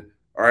than,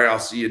 all right, I'll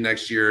see you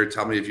next year.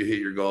 Tell me if you hit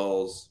your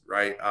goals,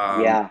 right?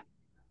 Yeah.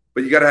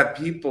 but you got to have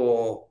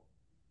people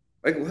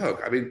like,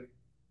 look, I mean,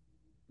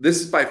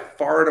 this is by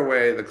far and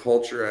away the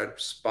culture at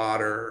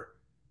Spotter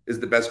is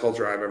the best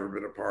culture I've ever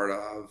been a part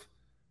of.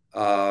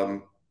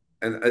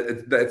 And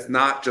it's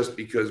not just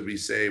because we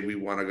say we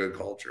want a good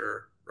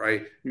culture,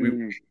 right?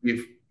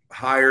 We've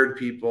hired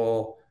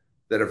people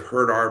that have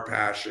heard our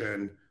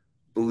passion,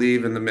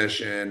 believe in the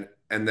mission,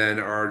 and then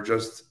are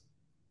just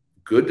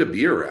good to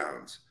be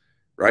around,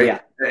 right? Yeah.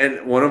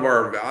 And one of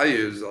our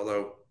values,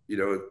 although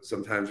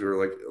sometimes we're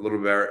like a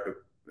little bit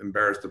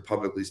embarrassed to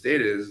publicly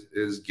state,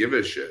 is give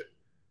a shit.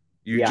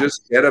 You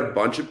just get a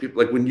bunch of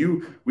people. Like when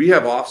we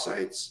have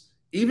offsites,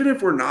 even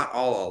if we're not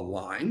all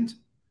aligned,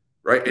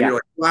 right? And you're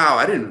like, wow,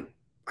 I don't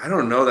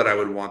know that I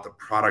would want the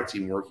product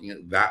team working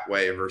it that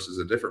way versus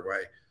a different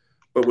way.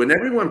 But when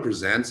everyone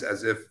presents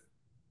as if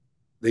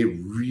they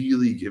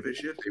really give a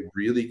shit, they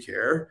really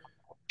care,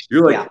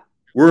 you're like,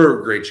 we're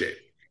in great shape.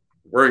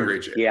 We're in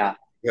great shape. Yeah.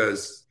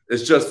 Because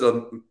it's just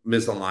a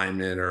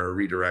misalignment or a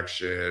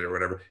redirection or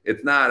whatever.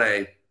 It's not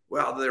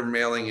well, they're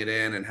mailing it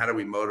in and how do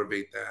we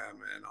motivate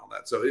them and all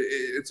that. So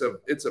it's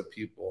a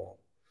people.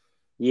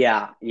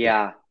 Yeah.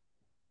 Yeah.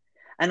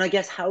 And I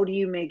guess, how do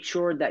you make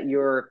sure that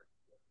you're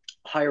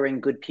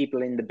hiring good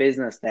people in the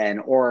business then,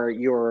 or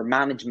your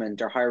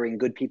management are hiring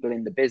good people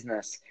in the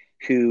business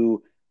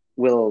who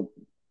will,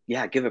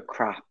 give a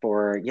crap,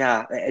 or, do you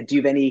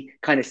have any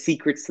kind of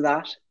secrets to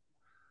that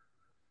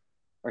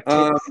or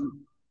tips?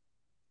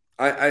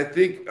 I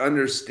think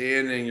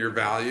understanding your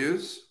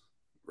values,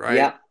 right?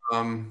 Yeah.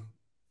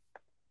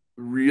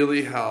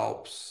 Really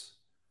helps,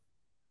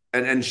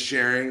 and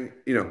sharing.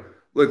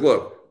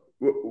 Look.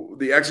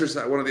 The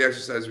exercise. One of the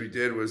exercises we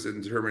did was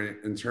in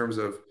terms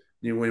of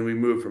when we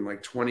moved from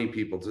like 20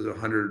 people to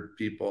 100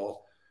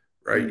 people,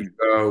 right? You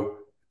go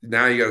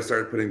now. You got to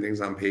start putting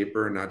things on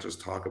paper and not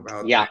just talk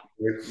about.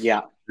 Things.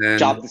 And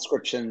job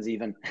descriptions,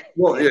 even.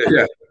 Well,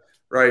 yeah,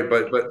 right.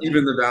 But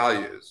even the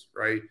values,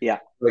 right? Yeah.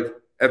 Like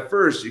at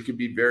first, you could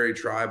be very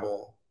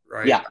tribal,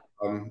 right? Yeah.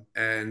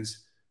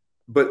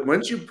 But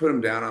once you put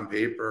them down on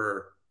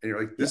paper and you're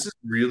like, this is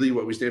really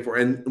what we stand for.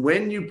 And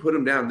when you put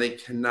them down, they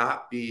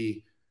cannot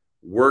be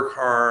work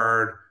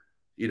hard,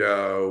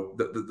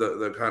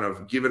 the kind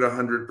of give it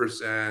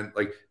 100%.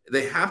 Like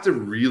they have to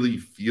really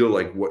feel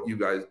like what you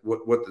guys,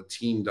 what the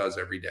team does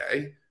every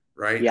day.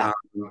 Right. Yeah.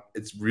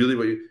 It's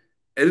really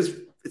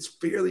it's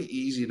fairly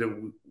easy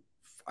to,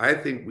 I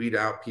think, weed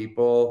out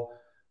people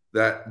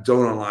that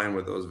don't align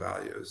with those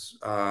values.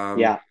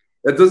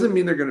 That doesn't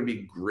mean they're going to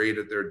be great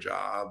at their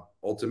job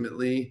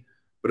ultimately,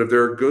 but if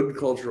they're a good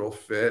cultural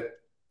fit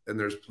and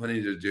there's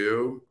plenty to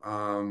do,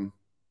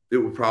 it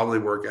will probably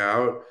work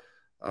out.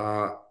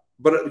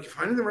 But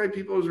finding the right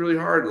people is really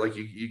hard. Like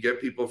you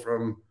get people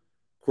from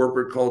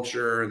corporate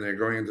culture and they're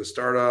going into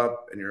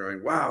startup and you're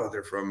like, wow,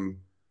 they're from,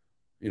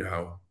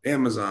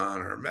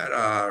 Amazon or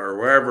Meta or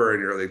wherever.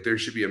 And you're like, they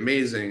should be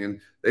amazing.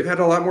 And they've had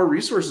a lot more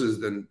resources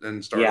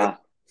than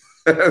startup.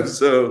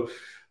 So,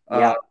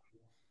 I've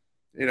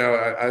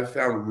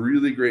found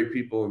really great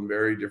people in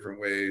very different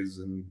ways.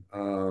 And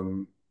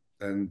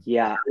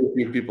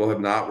people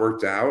have not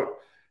worked out.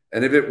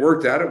 And if it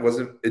worked out,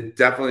 it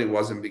definitely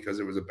wasn't because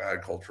it was a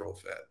bad cultural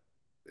fit.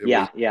 It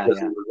was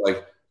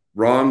like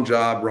wrong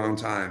job, wrong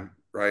time.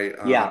 Right.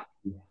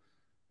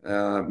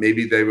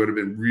 Maybe they would have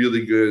been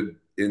really good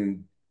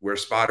in where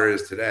Spotter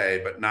is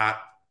today, but not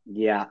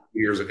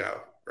years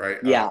ago. Right.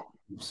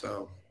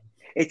 So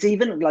it's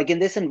even like in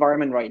this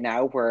environment right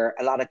now where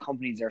a lot of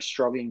companies are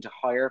struggling to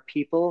hire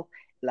people,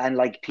 and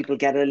like people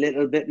get a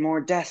little bit more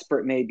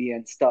desperate maybe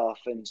and stuff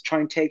and try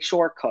and take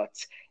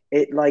shortcuts.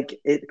 It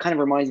kind of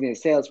reminds me of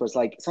sales, where it's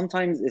like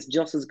sometimes it's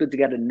just as good to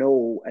get a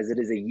no as it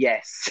is a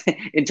yes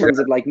in terms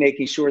of like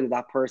making sure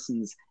that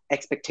person's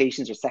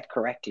expectations are set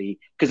correctly,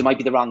 because it might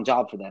be the wrong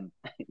job for them.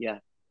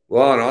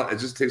 Well, it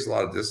just takes a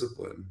lot of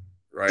discipline,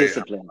 right?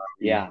 Discipline.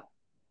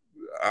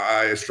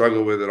 I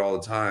struggle with it all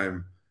the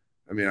time.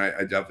 I mean, I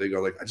definitely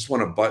go like, I just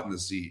want a butt in the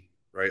seat,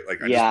 right?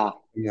 Like I just want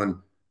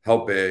someone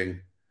helping.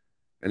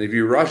 And if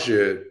you rush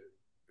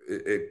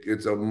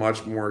it's a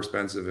much more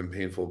expensive and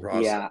painful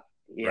process,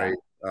 right?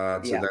 So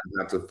then you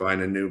have to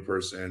find a new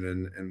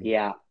person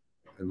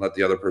and let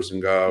the other person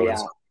go. And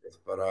so forth.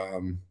 But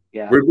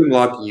we've been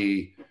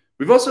lucky.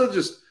 We've also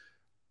just,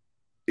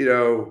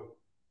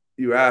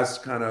 you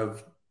ask kind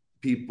of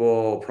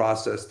people,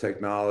 process,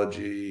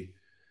 technology,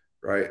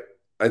 right?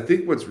 I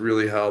think what's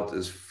really helped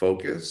is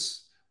focus.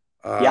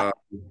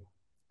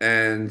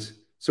 And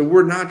so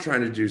we're not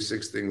trying to do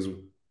 6 things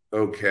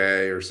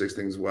okay or 6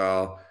 things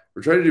well.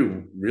 We're trying to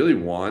do really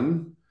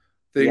one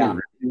thing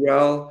really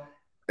well.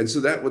 And so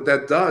what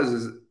that does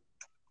is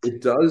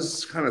it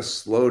does kind of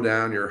slow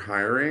down your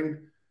hiring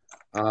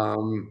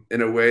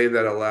in a way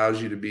that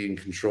allows you to be in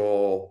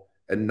control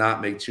and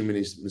not make too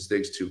many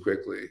mistakes too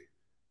quickly,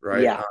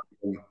 right?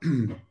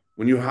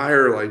 When you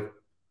hire like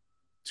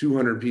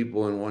 200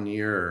 people in 1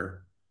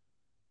 year,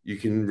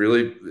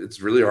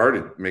 it's really hard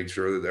to make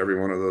sure that every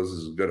one of those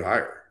is a good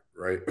hire,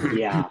 right?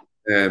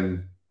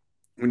 And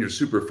when you're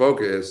super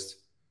focused,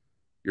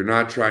 you're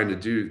not trying to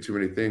do too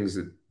many things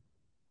that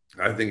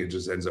I think it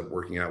just ends up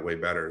working out way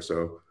better.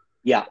 So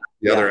Yeah,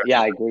 the other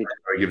I agree.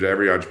 I give to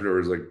every entrepreneur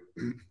is like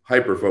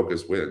hyper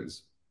focus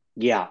wins.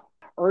 Yeah.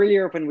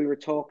 Earlier when we were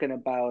talking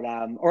about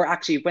or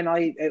actually when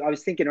I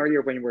was thinking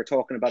earlier when we were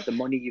talking about the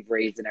money you've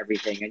raised and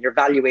everything, and your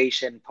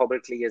valuation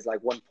publicly is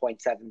like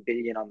 1.7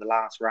 billion on the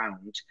last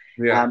round.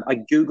 Yeah. I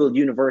Googled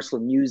Universal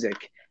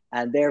Music,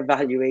 and their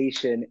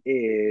valuation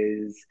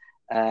is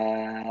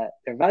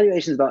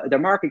about, their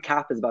market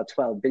cap is about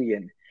 12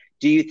 billion.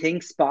 Do you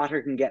think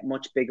Spotter can get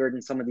much bigger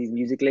than some of these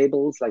music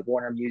labels like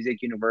Warner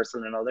Music,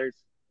 Universal, and others?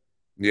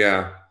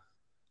 Yeah,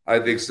 I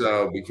think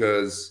so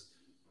because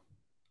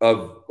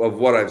of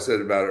what I've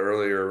said about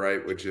earlier,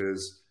 right? Which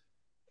is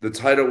the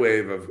tidal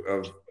wave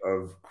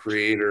of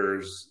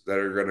creators that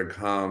are going to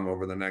come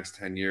over the next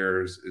 10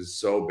 years is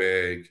so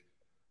big,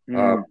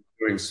 Mm,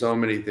 doing so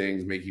many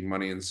things, making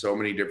money in so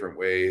many different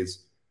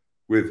ways,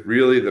 with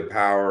really the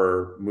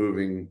power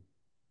moving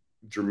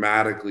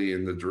dramatically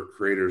in the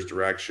creator's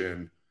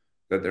direction,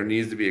 that there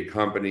needs to be a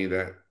company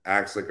that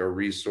acts like a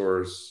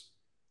resource,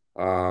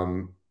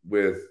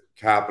 with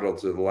capital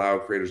to allow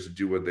creators to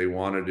do what they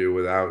want to do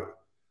without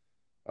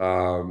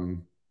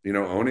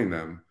owning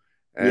them.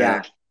 And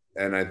yeah,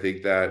 and I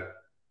think that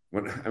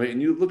I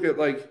mean, you look at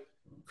like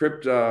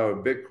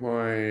crypto,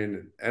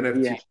 Bitcoin,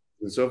 NFT, yeah,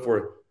 and so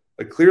forth.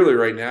 Like clearly,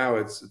 right now,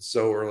 it's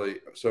so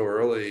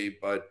early,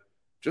 but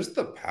just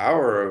the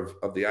power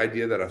of the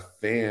idea that a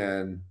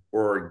fan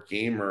or a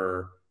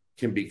gamer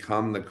can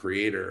become the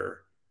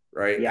creator,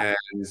 right, yeah,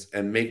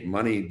 and make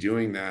money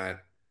doing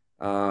that.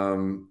 I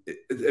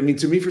mean,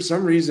 to me, for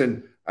some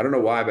reason, I don't know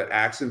why, but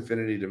Axe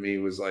Infinity to me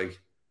was like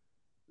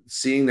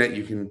seeing that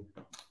you can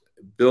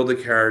build a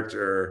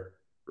character,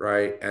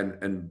 right,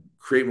 and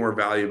create more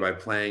value by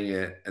playing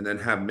it, and then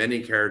have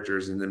many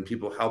characters, and then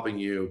people helping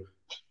you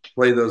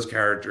play those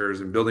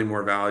characters and building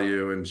more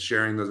value and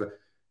sharing those.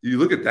 You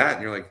look at that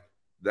and you're like,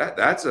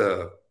 that's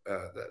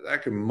that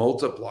can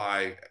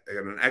multiply at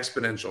an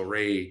exponential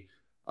rate,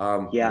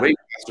 yeah, way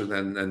faster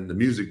than the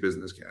music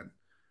business can,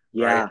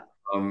 right?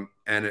 yeah,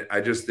 And I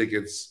just think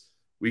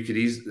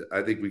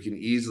I think we can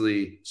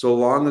easily, so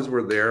long as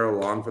we're there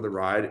along for the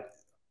ride,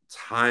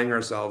 tying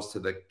ourselves to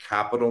the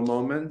capital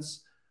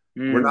moments.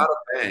 We're not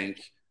mm, a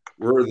bank.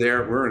 We're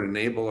there. We're an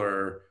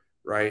enabler,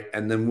 right?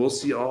 And then we'll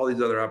see all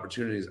these other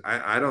opportunities.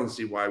 I don't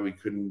see why we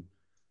couldn't,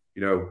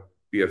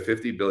 be a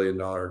 $50 billion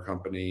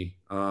company,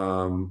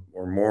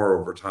 or more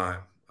over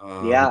time.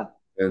 yeah,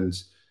 And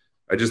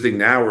I just think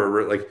now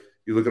we're like,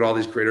 you look at all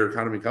these creator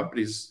economy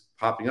companies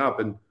popping up,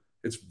 and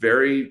it's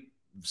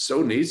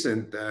so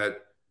nascent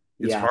that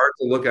it's yeah, hard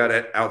to look at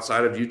it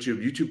outside of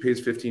YouTube. YouTube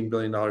pays $15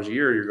 billion a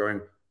year. You're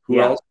going, who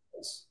yeah, else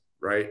does,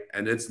 right?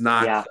 And it's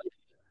not yeah,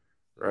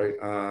 right.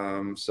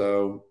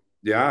 So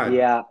yeah,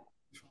 yeah,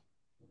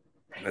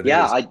 I think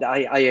yeah. it's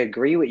I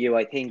agree with you.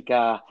 I think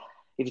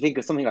if you think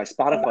of something like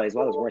Spotify as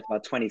well, is worth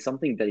about 20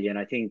 something billion.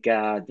 I think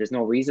there's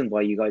no reason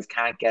why you guys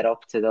can't get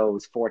up to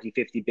those 40,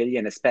 50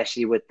 billion,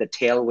 especially with the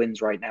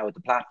tailwinds right now with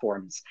the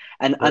platforms.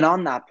 And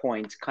on that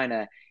point, kind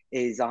of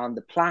is on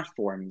the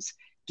platforms.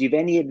 Do you have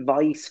any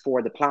advice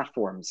for the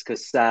platforms?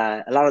 Because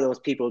a lot of those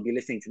people will be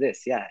listening to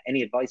this. Yeah.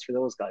 Any advice for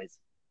those guys?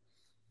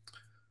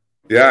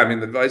 yeah. I mean,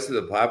 the advice to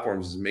the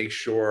platforms is make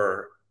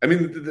sure. I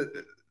mean,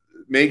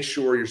 make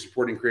sure you're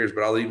supporting creators,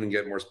 but I'll even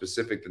get more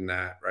specific than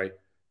that, right?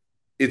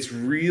 It's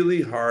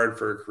really hard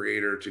for a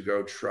creator to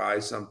go try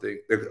something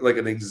like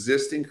an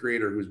existing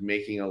creator who's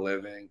making a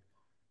living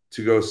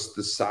to go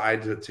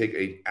decide to take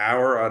an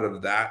hour out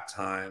of that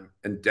time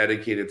and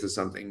dedicate it to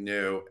something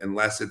new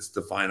unless it's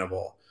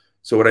definable.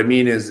 So what I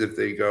mean is if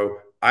they go,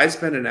 I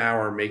spent an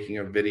hour making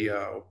a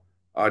video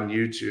on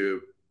YouTube,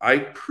 I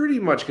pretty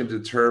much can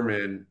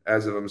determine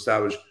as I'm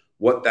established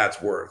what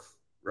that's worth,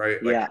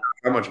 right? Like Yeah.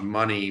 how much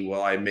money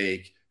will I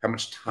make? How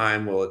much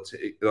time will it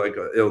take? Like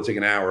it'll take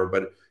an hour,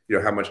 but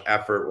how much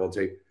effort will it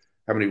take?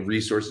 How many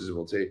resources it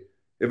will take?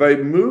 If I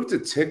move to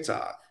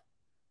TikTok,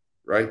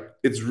 right,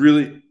 it's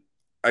really,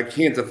 I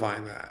can't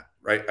define that,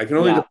 right? I can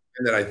only Yeah.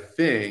 define that I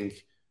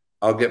think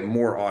I'll get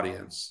more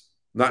audience.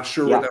 Not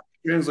sure what Yeah. that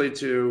will translate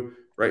to,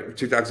 right?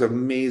 TikTok's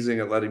amazing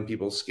at letting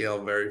people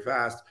scale very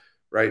fast,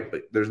 right?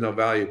 But there's no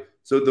value.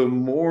 So the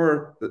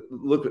more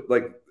look at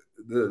like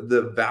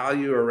the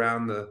value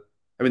around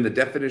the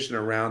definition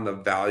around the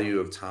value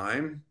of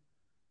time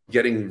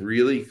getting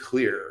really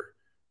clear,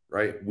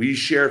 right? We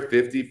share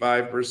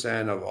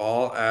 55% of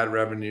all ad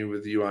revenue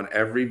with you on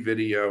every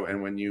video.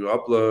 And when you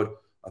upload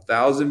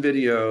 1,000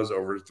 videos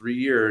over 3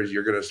 years,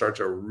 you're going to start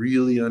to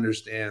really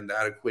understand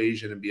that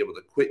equation and be able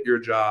to quit your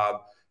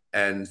job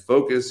and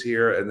focus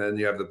here. And then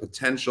you have the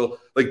potential,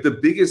 like the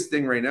biggest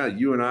thing right now,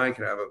 you and I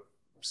can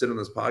sit on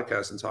this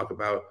podcast and talk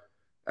about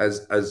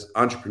as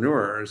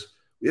entrepreneurs.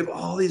 We have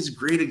all these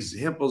great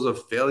examples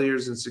of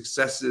failures and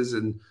successes,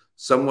 and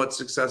somewhat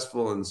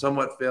successful and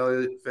somewhat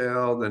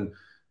failed, and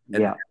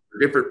Yeah. for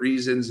different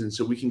reasons. And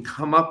so we can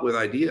come up with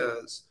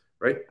ideas,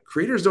 right?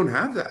 Creators don't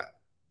have that.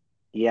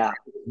 Yeah.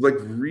 Like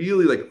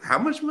really, like how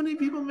much money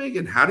people make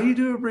and how do you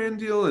do a brand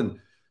deal? And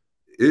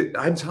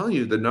I'm telling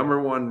you, the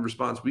number one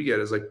response we get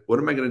is like, what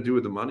am I going to do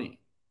with the money?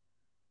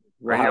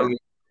 Right? Wow.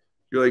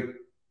 You're like,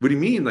 what do you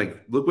mean?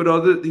 Like, look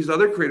what these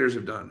other creators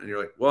have done. And you're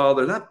like, well,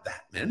 they're not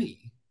that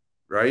many,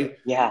 right?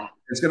 Yeah.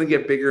 It's going to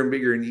get bigger and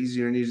bigger and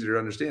easier to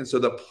understand. So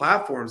the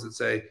platforms that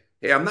say,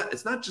 hey,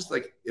 it's not just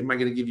like, am I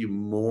going to give you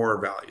more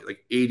value,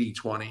 like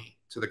 80-20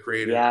 to the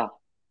creator, Yeah.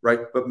 right?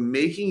 But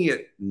making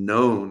it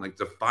known, like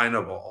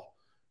definable,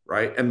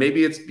 right? And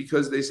maybe it's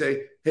because they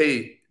say,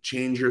 hey,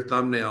 change your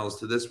thumbnails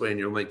to this way and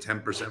you'll make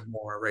 10%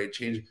 more, right?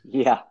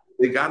 Yeah.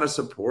 They got to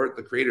support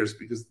the creators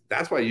because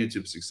that's why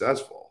YouTube's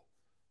successful.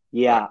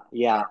 Yeah.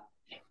 Yeah.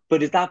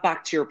 But is that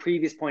back to your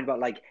previous point about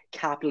like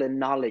capital and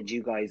knowledge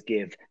you guys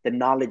give, the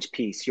knowledge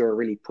piece you're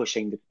really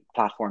pushing the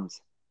platforms?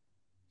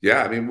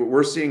 Yeah. I mean,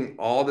 we're seeing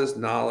all this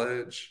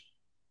knowledge,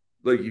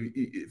 like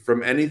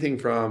from anything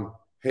from,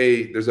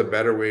 hey, there's a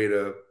better way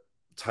to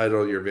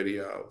title your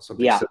video,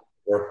 something Yeah. simple,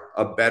 or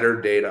a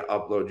better day to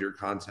upload your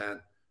content,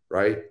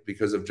 right?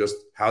 Because of just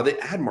how the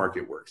ad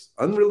market works,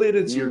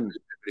 unrelated to your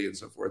creativity and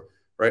so forth,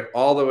 right?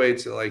 All the way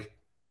to like,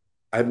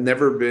 I've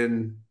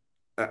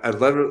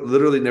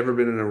literally never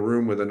been in a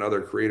room with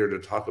another creator to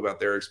talk about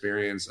their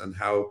experience and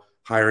how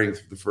hiring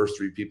the first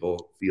 3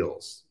 people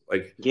feels.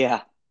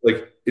 Yeah.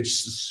 Like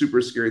it's a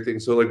super scary thing.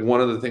 So like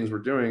one of the things we're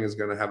doing is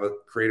going to have a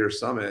creator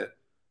summit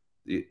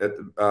in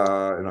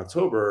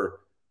October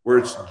where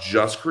it's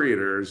just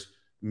creators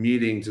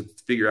meeting to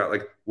figure out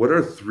like what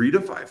are 3 to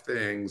 5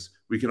 things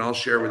we can all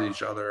share with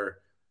each other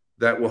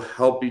that will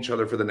help each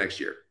other for the next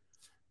year,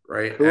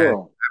 right? Cool. And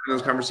having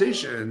those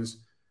conversations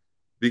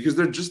because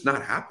they're just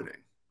not happening,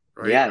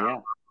 right? Yeah. Yeah.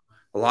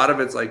 A lot of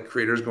it's like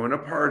creators going to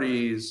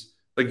parties.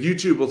 Like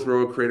YouTube will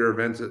throw a creator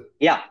event,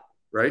 Yeah.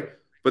 right?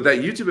 But that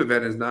YouTube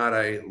event is not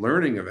a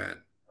learning event.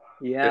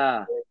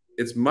 Yeah.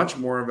 It's much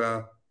more of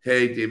a,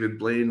 hey, David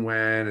Blaine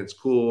went, it's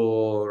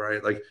cool,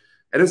 right? Like,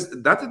 and it's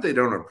not that they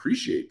don't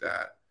appreciate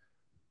that,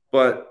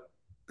 but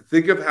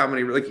think of how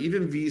many, like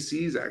even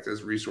VCs act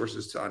as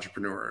resources to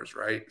entrepreneurs,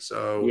 right?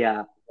 So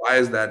Yeah. why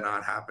is that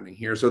not happening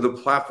here? So the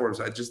platforms,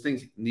 I just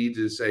think need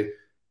to say,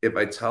 if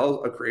I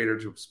tell a creator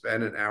to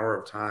spend an hour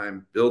of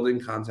time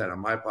building content on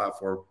my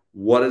platform,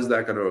 what is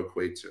that going to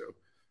equate to?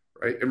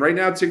 Right. And right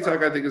now,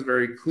 TikTok, I think, is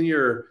very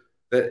clear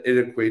that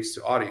it equates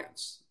to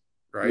audience.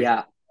 Right.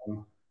 Yeah.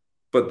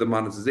 But the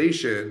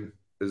monetization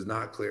is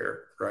not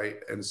clear. Right.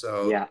 And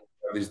so Yeah.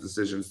 these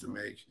decisions to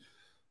make.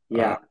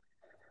 Yeah.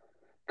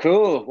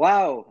 Cool.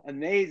 Wow.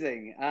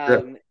 Amazing.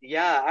 Yeah.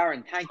 Yeah,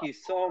 Aaron, thank you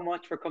so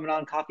much for coming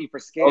on Coffee for Oh,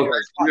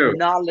 Scalers. thank What you.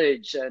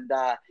 knowledge and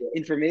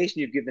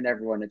information you've given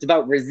everyone. It's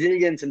about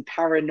resilience and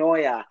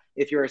paranoia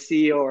if you're a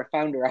CEO or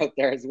founder out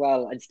there as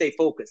well, and stay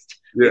focused.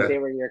 I think Yeah. they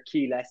were your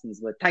key lessons.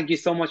 But thank you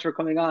so much for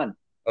coming on.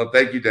 Oh,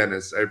 thank you,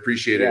 Dennis. I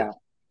appreciate it. Yeah.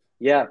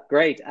 Yeah,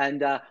 great.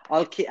 And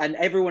and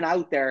everyone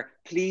out there,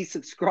 please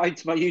subscribe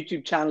to my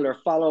YouTube channel or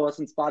follow us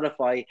on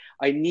Spotify.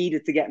 I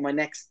needed to get my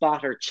next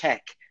spotter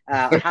check.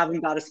 I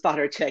haven't got a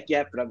spotter check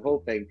yet, but I'm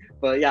hoping.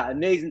 But yeah,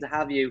 amazing to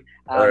have you.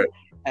 All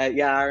right.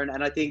 Yeah, Aaron.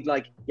 And I think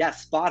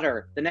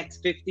Spotter, the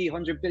next $50,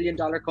 $100 billion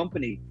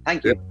company.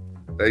 Thank you.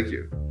 Yeah. Thank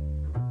you.